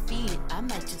get on my feet. I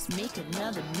might just make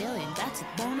another million, that's a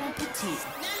bon appetit.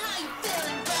 Now how you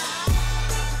feeling, bro?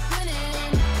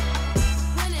 Winning.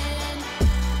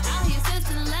 Out here since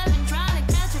 11, trying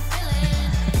to catch a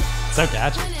feeling. So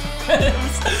catchy.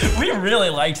 We really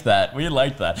liked that.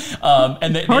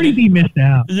 And Cardi B missed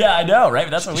out. Yeah, I know, right?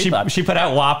 That's what we thought. She put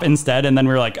out WAP instead, and then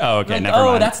we were like, oh, okay, never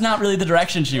mind. That's not really the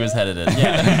direction she was headed in.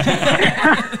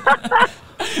 Yeah.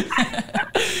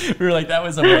 We were like, that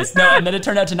was a waste. No, and then it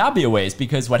turned out to not be a waste,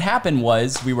 because what happened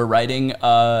was we were writing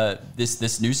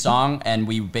this new song, and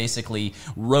we basically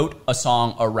wrote a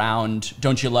song around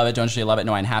Don't You Love It, Don't You Love It,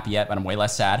 No, I Ain't Happy Yet, but I'm way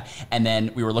less sad. And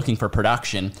then we were looking for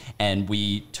production, and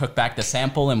we took back the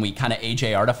sample, and we kind of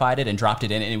AJ artified it and dropped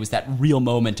it in, and it was that real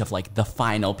moment of like the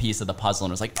final piece of the puzzle,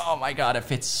 and it was like, oh my God, it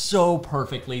fits so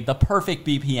perfectly, the perfect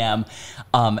BPM.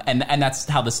 And that's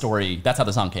how the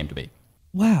song came to be.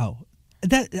 Wow.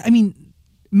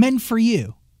 Meant for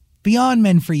you. Beyond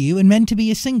meant for you and meant to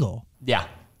be a single. Yeah.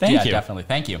 Thank you. Definitely.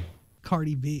 Thank you.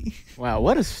 Cardi B. Wow,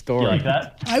 what a story. You like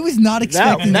that? I was not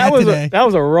expecting that today. That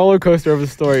was a roller coaster of a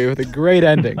story with a great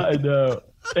ending. I know.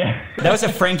 That was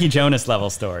a Frankie Jonas level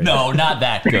story. No, not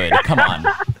that good. Come on.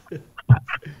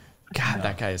 God,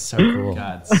 that guy is so cool.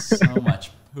 God, so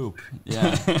much poop.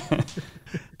 Yeah.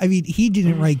 He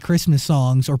didn't write Christmas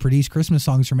songs or produce Christmas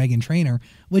songs for Meghan Trainor,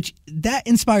 which that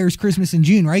inspires Christmas in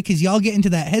June, right? Because y'all get into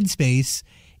that headspace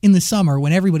in the summer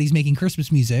when everybody's making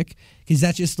Christmas music, because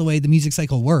that's just the way the music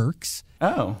cycle works.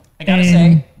 Oh. I gotta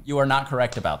say, you are not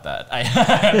correct about that. I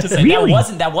have to say, Really?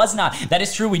 that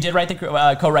is true. We did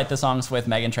co-write the songs with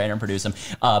Meghan Trainor and produce them.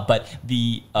 But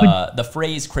the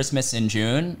phrase Christmas in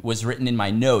June was written in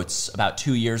my notes about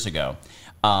 2 years ago.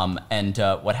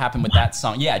 What happened with that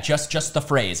song? Yeah, just the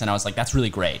phrase. And I was like, that's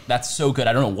really great. That's so good.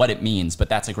 I don't know what it means, but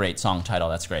that's a great song title.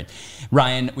 That's great.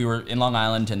 Ryan, we were in Long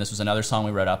Island, and this was another song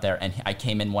we wrote out there. And I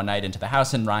came in one night into the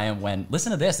house, and Ryan went,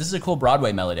 listen to this. This is a cool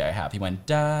Broadway melody I have. He went,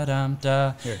 da dum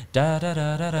da, da da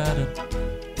da da da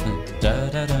da da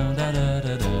da da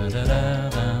da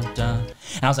da da.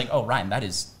 And I was like, oh, Ryan, that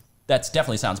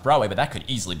definitely sounds Broadway, but that could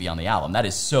easily be on the album. That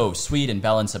is so sweet and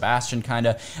Belle and Sebastian kind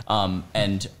of.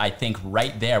 And I think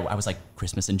right there, I was like,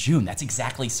 Christmas in June. That's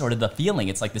exactly sort of the feeling.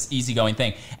 It's like this easygoing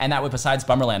thing. And that was, besides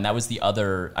Bummerland, that was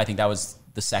that was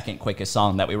the second quickest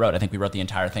song that we wrote. I think we wrote the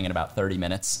entire thing in about 30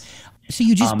 minutes. So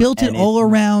you just built it all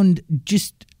around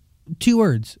just 2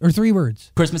 words or 3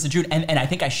 words. Christmas in June. And I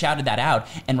think I shouted that out.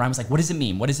 And Ryan was like, what does it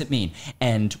mean? What does it mean?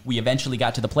 And we eventually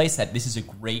got to the place that this is a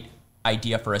great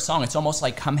idea for a song. It's almost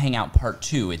like Come Hang Out Part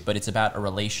 2, but it's about a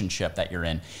relationship that you're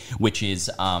in, which is,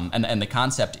 and the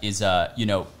concept is, I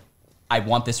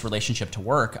want this relationship to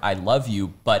work. I love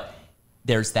you, but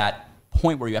there's that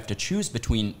point where you have to choose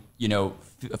between,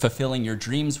 fulfilling your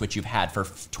dreams, which you've had for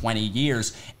 20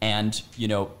 years, and,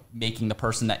 making the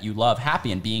person that you love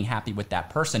happy and being happy with that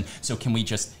person. So can we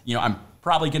just, I'm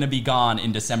probably going to be gone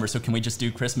in December, so can we just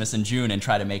do Christmas in June and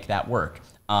try to make that work?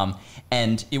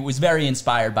 And it was very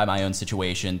inspired by my own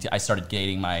situation. I started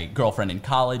dating my girlfriend in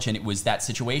college, and it was that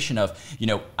situation of,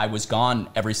 I was gone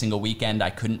every single weekend. I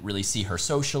couldn't really see her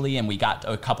socially, and we got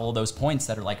a couple of those points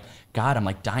that are like, God, I'm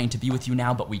like dying to be with you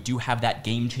now, but we do have that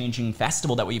game-changing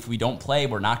festival that if we don't play,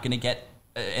 we're not going to get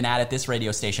an ad at this radio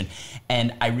station.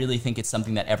 And I really think it's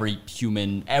something that every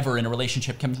human ever in a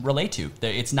relationship can relate to.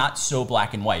 It's not so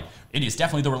black and white. It is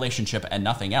definitely the relationship and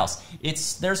nothing else.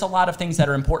 There's a lot of things that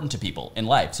are important to people in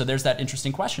life. So there's that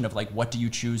interesting question of like, what do you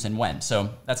choose and when?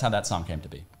 So that's how that song came to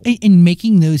be. In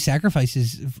making those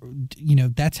sacrifices,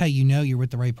 that's how you're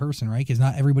with the right person, right? Because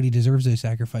not everybody deserves those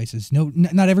sacrifices. No,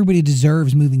 not everybody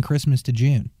deserves moving Christmas to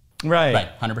June. Right,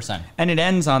 100%. And it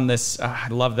ends on this. I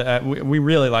love that. We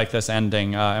really like this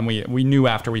ending, and we knew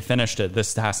after we finished it,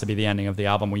 this has to be the ending of the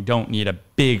album. We don't need a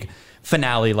big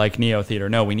finale like Neo Theater.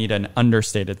 No, we need an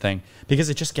understated thing, because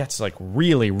it just gets like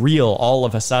really real all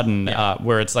of a sudden,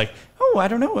 where it's like, oh, I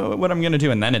don't know what I'm going to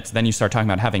do, and then you start talking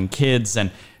about having kids,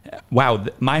 and wow,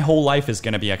 my whole life is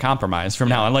going to be a compromise from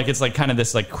now on. Like, it's like kind of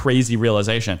this like crazy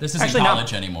realization. This isn't actually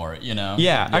college anymore,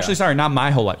 Yeah, actually, sorry, not my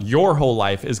whole life. Your whole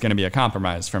life is going to be a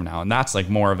compromise from now, and that's like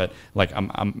more of it. Like,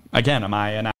 am I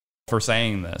an ass for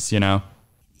saying this?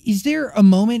 Is there a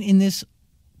moment in this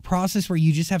process where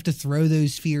you just have to throw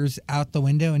those fears out the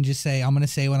window and just say, I'm going to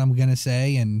say what I'm going to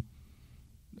say, and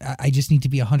I just need to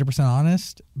be 100%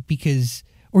 honest?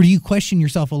 Or do you question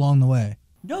yourself along the way?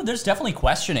 No, there's definitely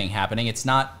questioning happening. It's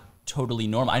not totally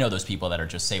normal. I know those people that are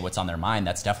just say what's on their mind.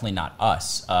 That's definitely not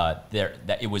us.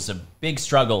 It was a big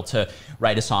struggle to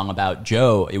write a song about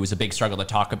Joe. It was a big struggle to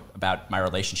talk about my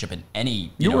relationship in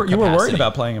any You were worried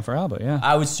about playing it for Alba, yeah.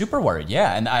 I was super worried,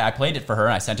 yeah. And I played it for her,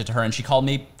 and I sent it to her, and she called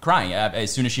me crying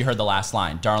as soon as she heard the last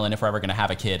line. Darling, if we're ever going to have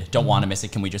a kid, don't want to miss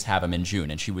it. Can we just have him in June?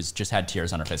 And she just had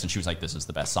tears on her face, and she was like, this is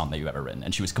the best song that you've ever written.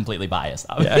 And she was completely biased,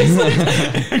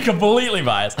 obviously. Completely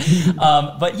biased.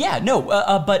 But yeah, no.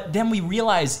 But then we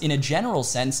realize, in a general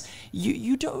sense,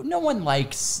 you don't. No one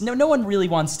likes. No one really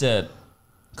wants to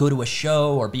go to a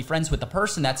show or be friends with the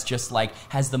person that's just like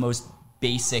has the most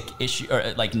basic issue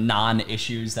or like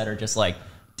non-issues that are just like,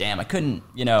 damn, I couldn't,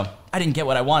 I didn't get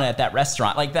what I wanted at that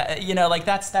restaurant. Like that, like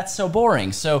that's so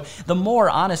boring. So the more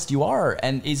honest you are,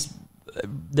 and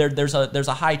there's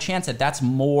a high chance that that's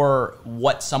more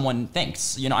what someone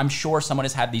thinks. I'm sure someone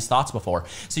has had these thoughts before.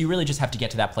 So you really just have to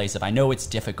get to that place of, I know it's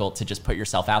difficult to just put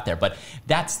yourself out there, but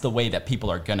that's the way that people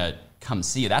are going to come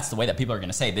see you. That's the way that people are going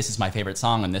to say, this is my favorite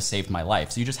song and this saved my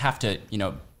life. So you just have to,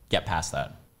 get past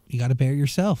that. You got to bear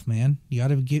yourself, man. You got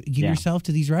to give yourself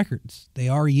to these records. They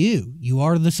are you. You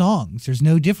are the songs. There's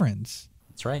no difference.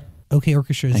 That's right. OK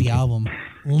Orchestra is the album.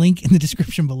 Link in the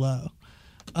description below.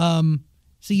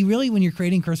 So you really, when you're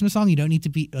creating a Christmas song, you don't need to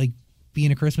be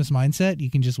in a Christmas mindset. You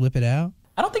can just whip it out.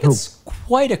 I don't think it's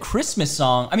quite a Christmas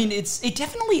song. I mean, it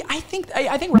definitely. I think.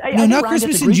 No, not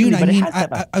Christmas in June. I mean,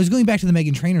 I was going back to the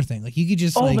Meghan Trainor thing. Like you could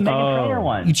just the Meghan Trainor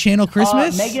one. You channel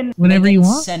Christmas whenever you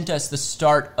want. Sent us the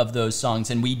start of those songs,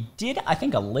 and we did. I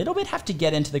think a little bit have to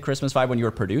get into the Christmas vibe when you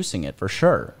were producing it, for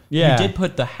sure. Yeah, you did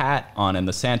put the hat on and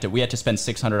the Santa. We had to spend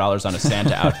 $600 on a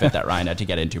Santa outfit that Ryan had to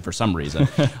get into for some reason.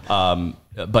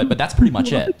 But that's pretty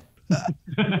much it.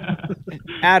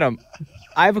 Adam,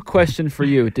 I have a question for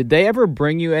you. Did they ever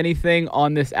bring you anything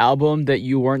on this album that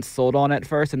you weren't sold on at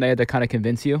first and they had to kind of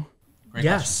convince you? Great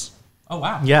question. Oh,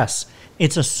 wow. Yes.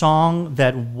 It's a song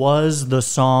that was the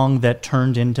song that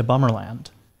turned into Bummerland.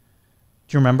 Do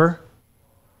you remember?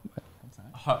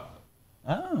 Oh.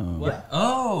 Yeah.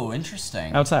 Oh,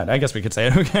 interesting. Outside. I guess we could say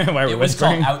it. Okay. Why it was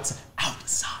called Outside.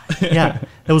 Yeah.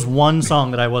 There was one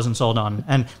song that I wasn't sold on.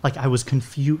 And I was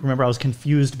confused. Remember, I was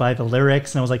confused by the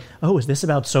lyrics. And I was like, oh, is this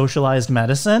about socialized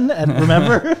medicine? And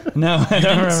remember? No, I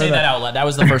don't remember say that out loud. That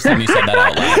was the first time you said that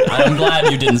out loud. I'm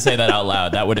glad you didn't say that out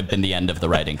loud. That would have been the end of the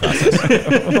writing process.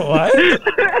 What?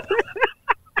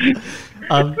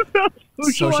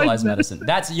 Socialized medicine.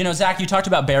 That's, Zach, you talked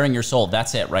about bearing your soul.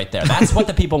 That's it right there. That's what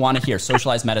the people want to hear.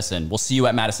 Socialized medicine. We'll see you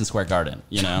at Madison Square Garden,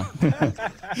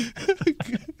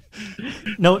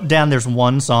 No, Dan, there's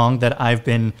one song that I've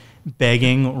been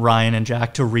begging Ryan and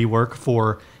Jack to rework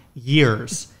for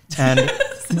years. And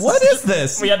what is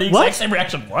this? We had the exact same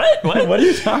reaction. What? What are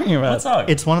you talking about? What song?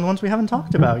 It's one of the ones we haven't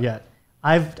talked about yet.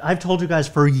 I've told you guys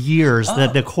for years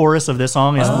that the chorus of this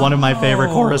song is one of my favorite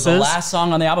choruses. The last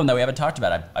song on the album that we haven't talked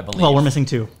about, I believe. Well, we're missing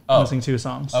two. We're missing two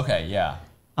songs. Okay, yeah.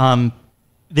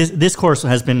 This chorus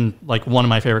has been like one of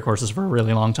my favorite choruses for a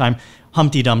really long time.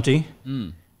 Humpty Dumpty.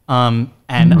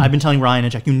 And I've been telling Ryan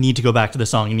and Jack, you need to go back to the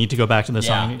song. You need to go back to the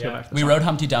song. We wrote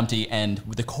Humpty Dumpty, and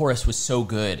the chorus was so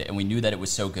good, and we knew that it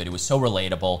was so good. It was so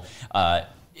relatable.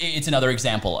 It's another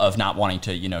example of not wanting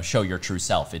to, show your true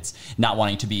self. It's not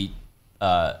wanting to be,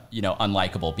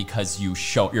 unlikable because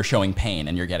you're showing pain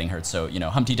and you're getting hurt. So,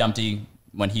 Humpty Dumpty,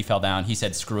 when he fell down, he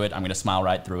said, screw it, I'm going to smile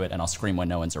right through it, and I'll scream when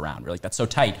no one's around. We're like, that's so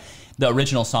tight. The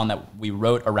original song that we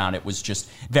wrote around it was just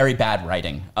very bad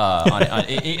writing.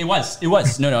 It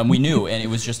was. No, and we knew, and it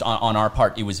was just on our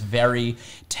part. It was very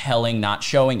telling, not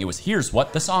showing. It was, here's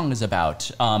what the song is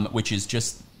about, which is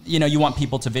just, you want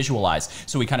people to visualize.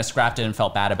 So we kind of scrapped it and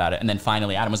felt bad about it. And then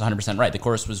finally, Adam was 100% right. The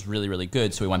chorus was really, really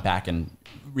good, so we went back and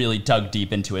really dug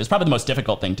deep into it. It's probably the most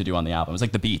difficult thing to do on the album. It was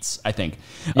like the beats, I think,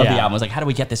 of the album. It was like, how do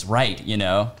we get this right,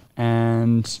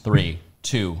 And 3,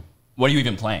 2. What are you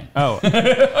even playing? Oh,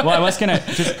 well, I was going to,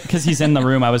 just because he's in the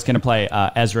room, I was going to play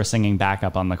Ezra singing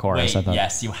backup on the chorus. Wait,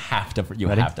 yes, you have to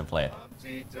play it.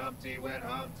 Humpty Dumpty went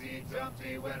Humpty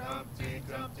Dumpty went Humpty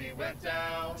Dumpty went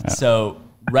down. So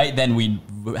right then we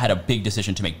had a big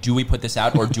decision to make. Do we put this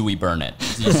out or do we burn it?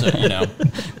 So,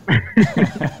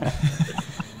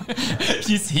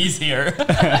 He's here.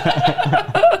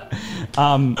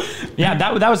 Yeah,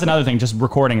 that was another thing, just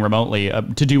recording remotely.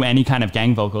 To do any kind of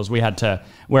gang vocals, we had to,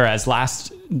 whereas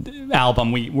last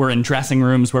album we were in dressing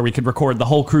rooms where we could record the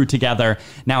whole crew together.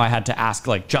 Now I had to ask,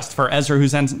 like, just for Ezra,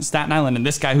 who's in Staten Island, and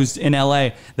this guy who's in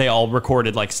LA, they all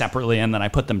recorded like separately, and then I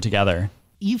put them together.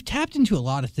 You've tapped into a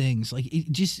lot of things. Like,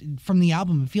 it just from the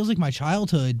album, it feels like my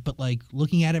childhood, but like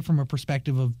looking at it from a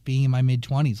perspective of being in my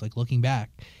mid-20s, like looking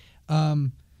back,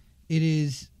 it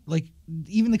is like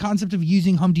even the concept of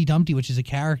using Humpty Dumpty, which is a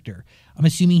character. I'm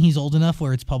assuming he's old enough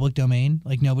where it's public domain,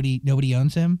 like nobody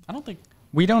owns him. I don't think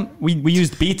we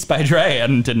used Beats by Dre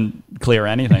and didn't clear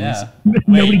anything. Yeah.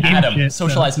 Nobody Wait, gave a Adam, shit,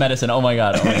 socialized medicine. Oh my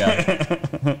god.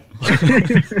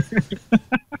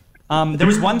 There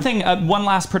was one thing, one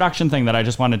last production thing that I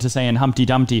just wanted to say in Humpty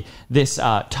Dumpty. This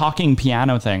talking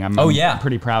piano thing. I'm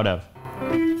pretty proud of.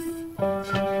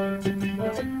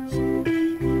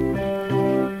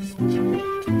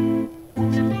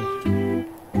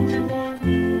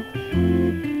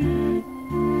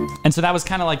 And so that was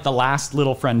kind of like the last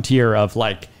little frontier of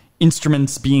like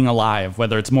instruments being alive,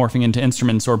 whether it's morphing into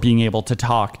instruments or being able to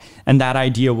talk. And that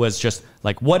idea was just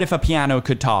like, what if a piano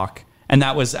could talk? And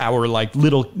that was our like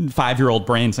little 5-year-old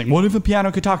brain saying, what if a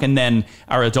piano could talk? And then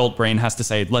our adult brain has to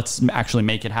say, let's actually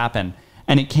make it happen.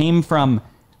 And it came from,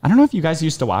 I don't know if you guys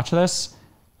used to watch this.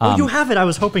 You have it. I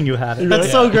was hoping you had it.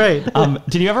 That's so great.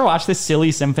 Did you ever watch this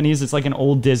Silly Symphonies? It's like an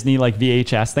old Disney like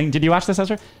VHS thing. Did you watch this,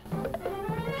 Ezra?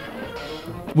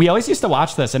 We always used to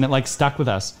watch this, and it like stuck with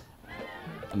us.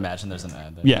 Imagine there's an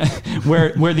ad there. Yeah,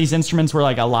 where these instruments were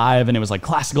like alive, and it was like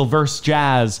classical verse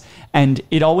jazz, and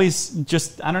it always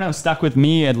just, I don't know, stuck with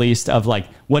me at least, of like,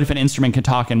 what if an instrument could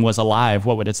talk and was alive?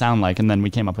 What would it sound like? And then we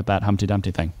came up with that Humpty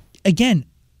Dumpty thing. Again,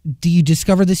 do you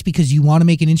discover this because you want to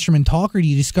make an instrument talk, or do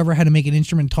you discover how to make an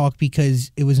instrument talk because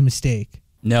it was a mistake?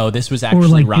 No, this was actually or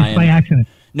like Ryan. just by accident.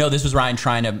 No, this was Ryan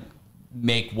trying to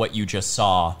make what you just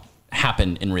saw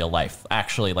happen in real life.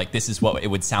 Actually, like, this is what it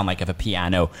would sound like if a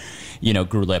piano,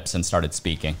 grew lips and started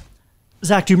speaking.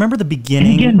 Zach, do you remember the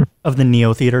beginning of the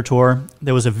Neo Theater tour?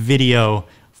 There was a video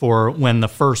for when the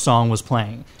first song was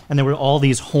playing, and there were all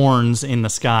these horns in the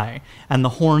sky, and the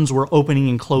horns were opening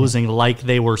and closing like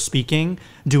they were speaking,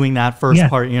 doing that first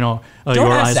part, Don't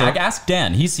your ask eyes Zach, are... ask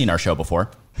Dan. He's seen our show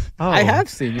before. Oh. I have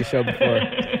seen your show before.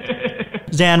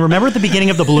 Dan, remember at the beginning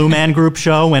of the Blue Man Group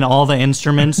show when all the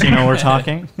instruments, were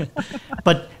talking?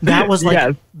 But that was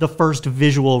like the first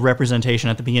visual representation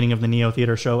at the beginning of the Neo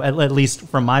Theater show, at least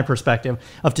from my perspective,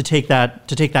 of to take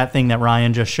that thing that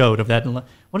Ryan just showed of that.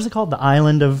 What is it called? The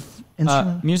Island of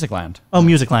Instruments? Musicland. Oh,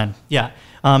 Musicland. Yeah.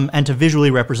 And to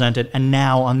visually represent it. And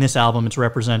now on this album, it's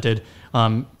represented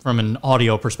from an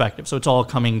audio perspective. So it's all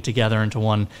coming together into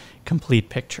one complete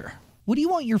picture. What do you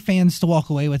want your fans to walk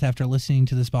away with after listening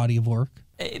to this body of work?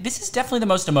 This is definitely the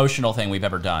most emotional thing we've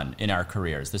ever done in our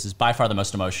careers. This is by far the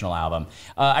most emotional album.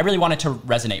 I really wanted to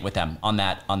resonate with them on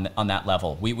that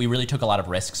level. We really took a lot of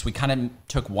risks. We kind of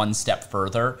took one step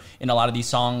further in a lot of these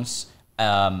songs,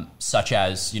 such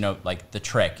as, like The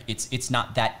Trick. It's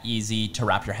not that easy to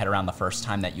wrap your head around the first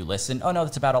time that you listen. Oh no,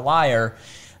 that's about a liar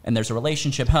and there's a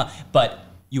relationship, But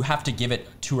you have to give it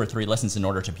 2 or 3 listens in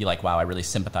order to be like, wow, I really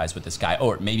sympathize with this guy.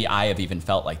 Or maybe I have even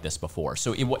felt like this before.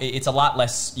 So it's a lot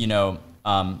less,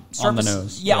 on the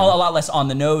nose. Yeah, a lot less on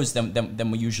the nose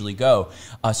than we usually go.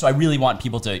 So I really want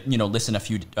people to, listen a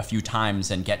few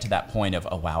times and get to that point of,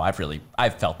 oh wow,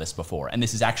 I've felt this before. And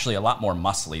this is actually a lot more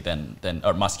muscular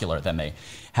than they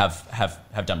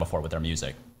have done before with their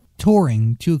music.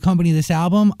 Touring to accompany this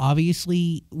album,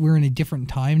 obviously we're in a different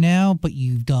time now, but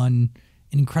you've done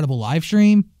an incredible live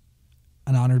stream.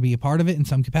 An honor to be a part of it in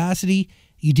some capacity.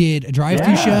 You did a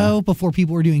drive-through show before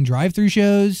people were doing drive-through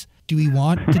shows. Do we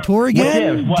want to tour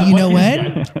again? Do you know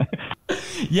when?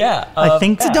 Yeah. I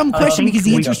think it's a dumb question because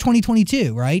the answer is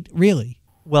 2022, right? Really?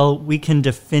 Well, we can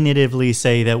definitively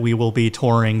say that we will be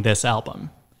touring this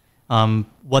album.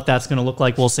 What that's going to look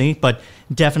like, we'll see. But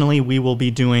definitely we will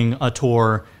be doing a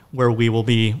tour where we will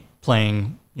be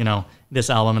playing, this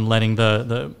album and letting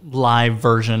the live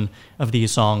version of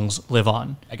these songs live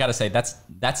on. I gotta say, that's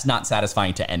not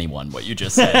satisfying to anyone, what you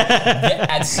just said.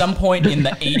 At some point in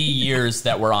the 80 years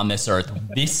that we're on this earth,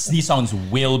 these songs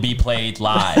will be played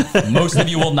live. Most of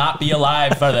you will not be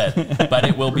alive for that, but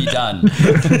it will be done.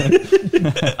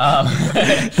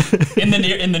 In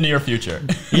the near future.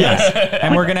 Yes,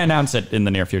 and we're gonna announce it in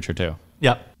the near future too.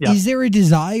 Yep. Is there a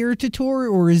desire to tour,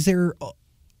 or is there...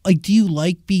 do you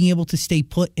like being able to stay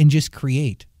put and just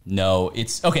create? No,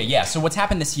 it's okay. Yeah. So what's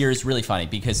happened this year is really funny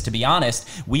because, to be honest,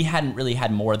 we hadn't really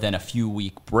had more than a few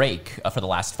week break for the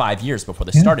last 5 years before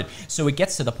this started. So it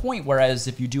gets to the point whereas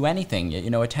if you do anything,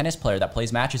 a tennis player that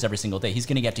plays matches every single day, he's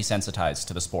going to get desensitized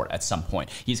to the sport at some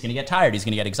point. He's going to get tired. He's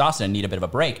going to get exhausted and need a bit of a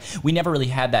break. We never really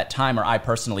had that time, or I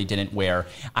personally didn't, where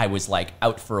I was like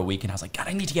out for a week and I was like, God,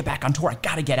 I need to get back on tour. I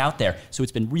got to get out there. So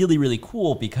it's been really, really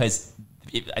cool because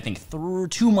I think through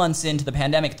 2 months into the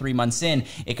pandemic, 3 months in,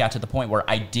 it got to the point where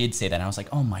I did say that. And I was like,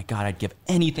 oh my God, I'd give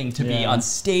anything to be on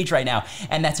stage right now.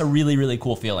 And that's a really, really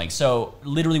cool feeling. So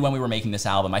literally when we were making this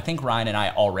album, I think Ryan and I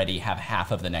already have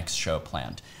half of the next show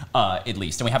planned, at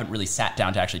least. And we haven't really sat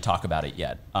down to actually talk about it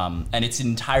yet. And it's an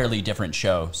entirely different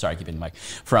show. Sorry, keep it in the mic.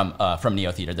 From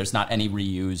Neo Theater. There's not any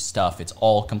reused stuff. It's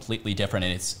all completely different.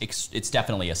 And it's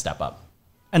definitely a step up.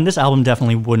 And this album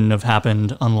definitely wouldn't have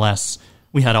happened unless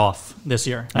we had off this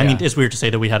year. I mean, it's weird to say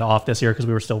that we had off this year because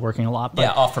we were still working a lot. But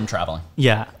off from traveling.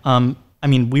 Yeah. I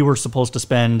mean, we were supposed to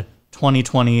spend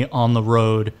 2020 on the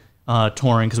road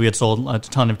touring because we had sold a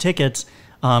ton of tickets.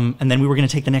 And then we were going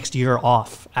to take the next year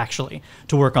off, actually,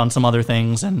 to work on some other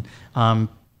things. And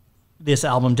this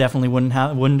album definitely wouldn't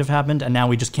have happened. And now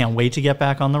we just can't wait to get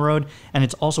back on the road. And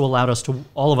it's also allowed us to,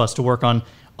 all of us, to work on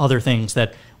other things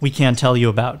that we can't tell you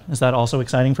about. Is that also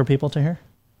exciting for people to hear?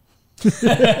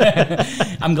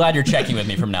 I'm glad you're checking with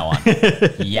me from now on.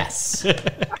 Yes.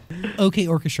 OK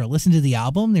Orchestra. Listen to the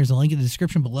album. There's a link in the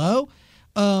description below.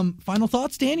 Final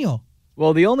thoughts, Daniel?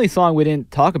 Well, the only song we didn't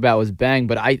talk about was Bang,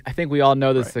 but I think we all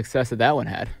know the success that one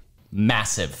had.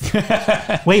 Massive.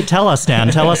 Wait, tell us, Dan.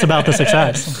 Tell us about the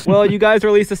success. Well, you guys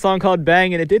released a song called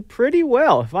Bang, and it did pretty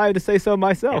well, if I had to say so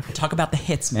myself. Talk about the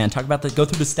hits, man. Go through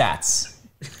the stats.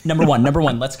 Number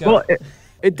one. Let's go. Well,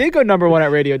 it did go number one at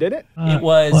radio, did it? It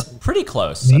was pretty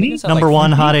close. I think it was number like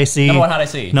one, Hot AC. Number one, Hot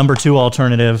AC. Number 2,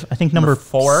 Alternative. I think number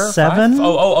 4, 7. 5?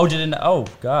 Oh,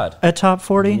 God. At top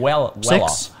 40. Well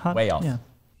 6? off. Way off. Yeah.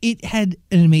 It had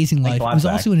an amazing life. It was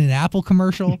also in an Apple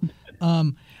commercial.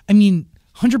 I mean,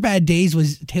 100 Bad Days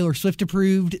was Taylor Swift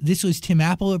approved. This was Tim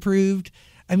Apple approved.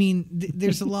 I mean,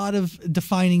 there's a lot of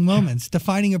defining moments,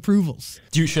 defining approvals.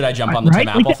 Should I jump on the Tim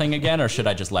Apple thing again, or should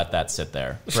I just let that sit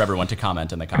there for everyone to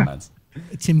comment in the comments?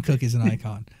 Tim Cook is an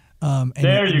icon. And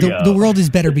there you go. The world is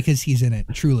better because he's in it,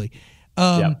 truly.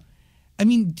 I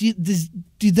mean,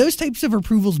 do those types of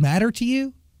approvals matter to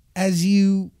you as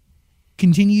you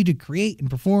continue to create and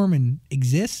perform and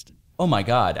exist? Oh, my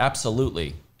God,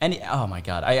 absolutely. And oh my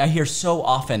God, I hear so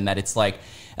often that it's like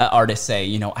artists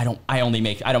say,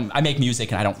 I make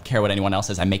music and I don't care what anyone else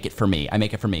says. I make it for me.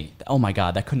 Oh my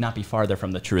God, that could not be farther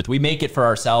from the truth. We make it for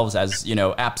ourselves as,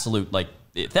 absolute like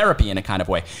therapy in a kind of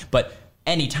way. But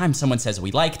anytime someone says we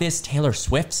like this, Taylor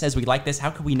Swift says we like this, how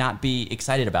could we not be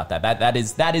excited about that?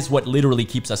 That is what literally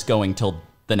keeps us going till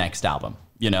the next album.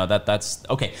 That's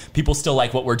okay. People still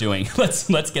like what we're doing.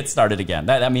 Let's get started again.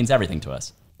 That means everything to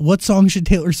us. What song should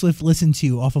Taylor Swift listen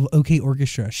to off of OK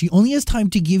Orchestra? She only has time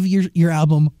to give your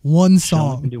album one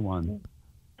song. Do one.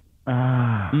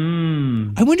 I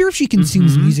wonder if she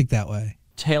consumes music that way.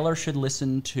 Taylor should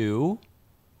listen to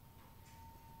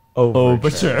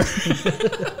Overture.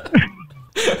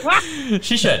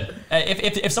 She should.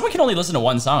 If someone can only listen to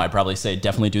one song, I'd probably say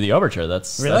definitely do the Overture.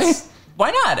 That's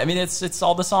why not? I mean, it's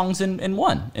all the songs in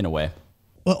one, in a way.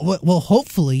 Well,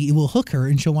 hopefully it will hook her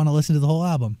and she'll want to listen to the whole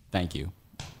album. Thank you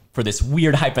for this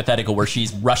weird hypothetical where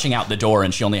she's rushing out the door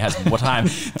and she only has what time?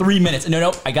 3 minutes.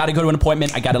 No, I got to go to an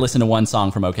appointment. I got to listen to one song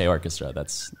from OK Orchestra. That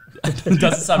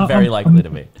doesn't sound very likely to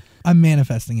me. I'm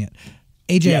manifesting it.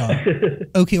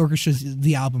 AJR, OK Orchestra's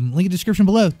the album. Link in the description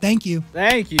below. Thank you.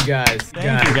 Thank you, guys.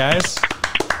 Thank you, guys.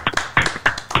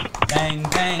 Bang,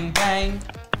 bang, bang.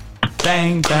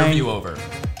 Bang, bang. Review over.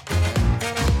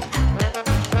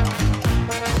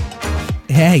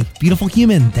 Hey, beautiful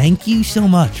human, thank you so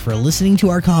much for listening to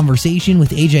our conversation with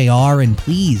AJR, and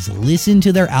please listen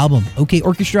to their album, OK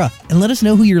Orchestra, and let us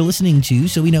know who you're listening to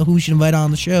so we know who we should invite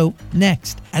on the show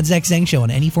next. At Zach Zang Show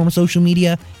on any form of social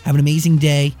media. Have an amazing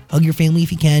day. Hug your family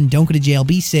if you can. Don't go to jail.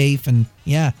 Be safe. And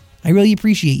yeah, I really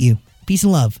appreciate you. Peace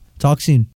and love. Talk soon.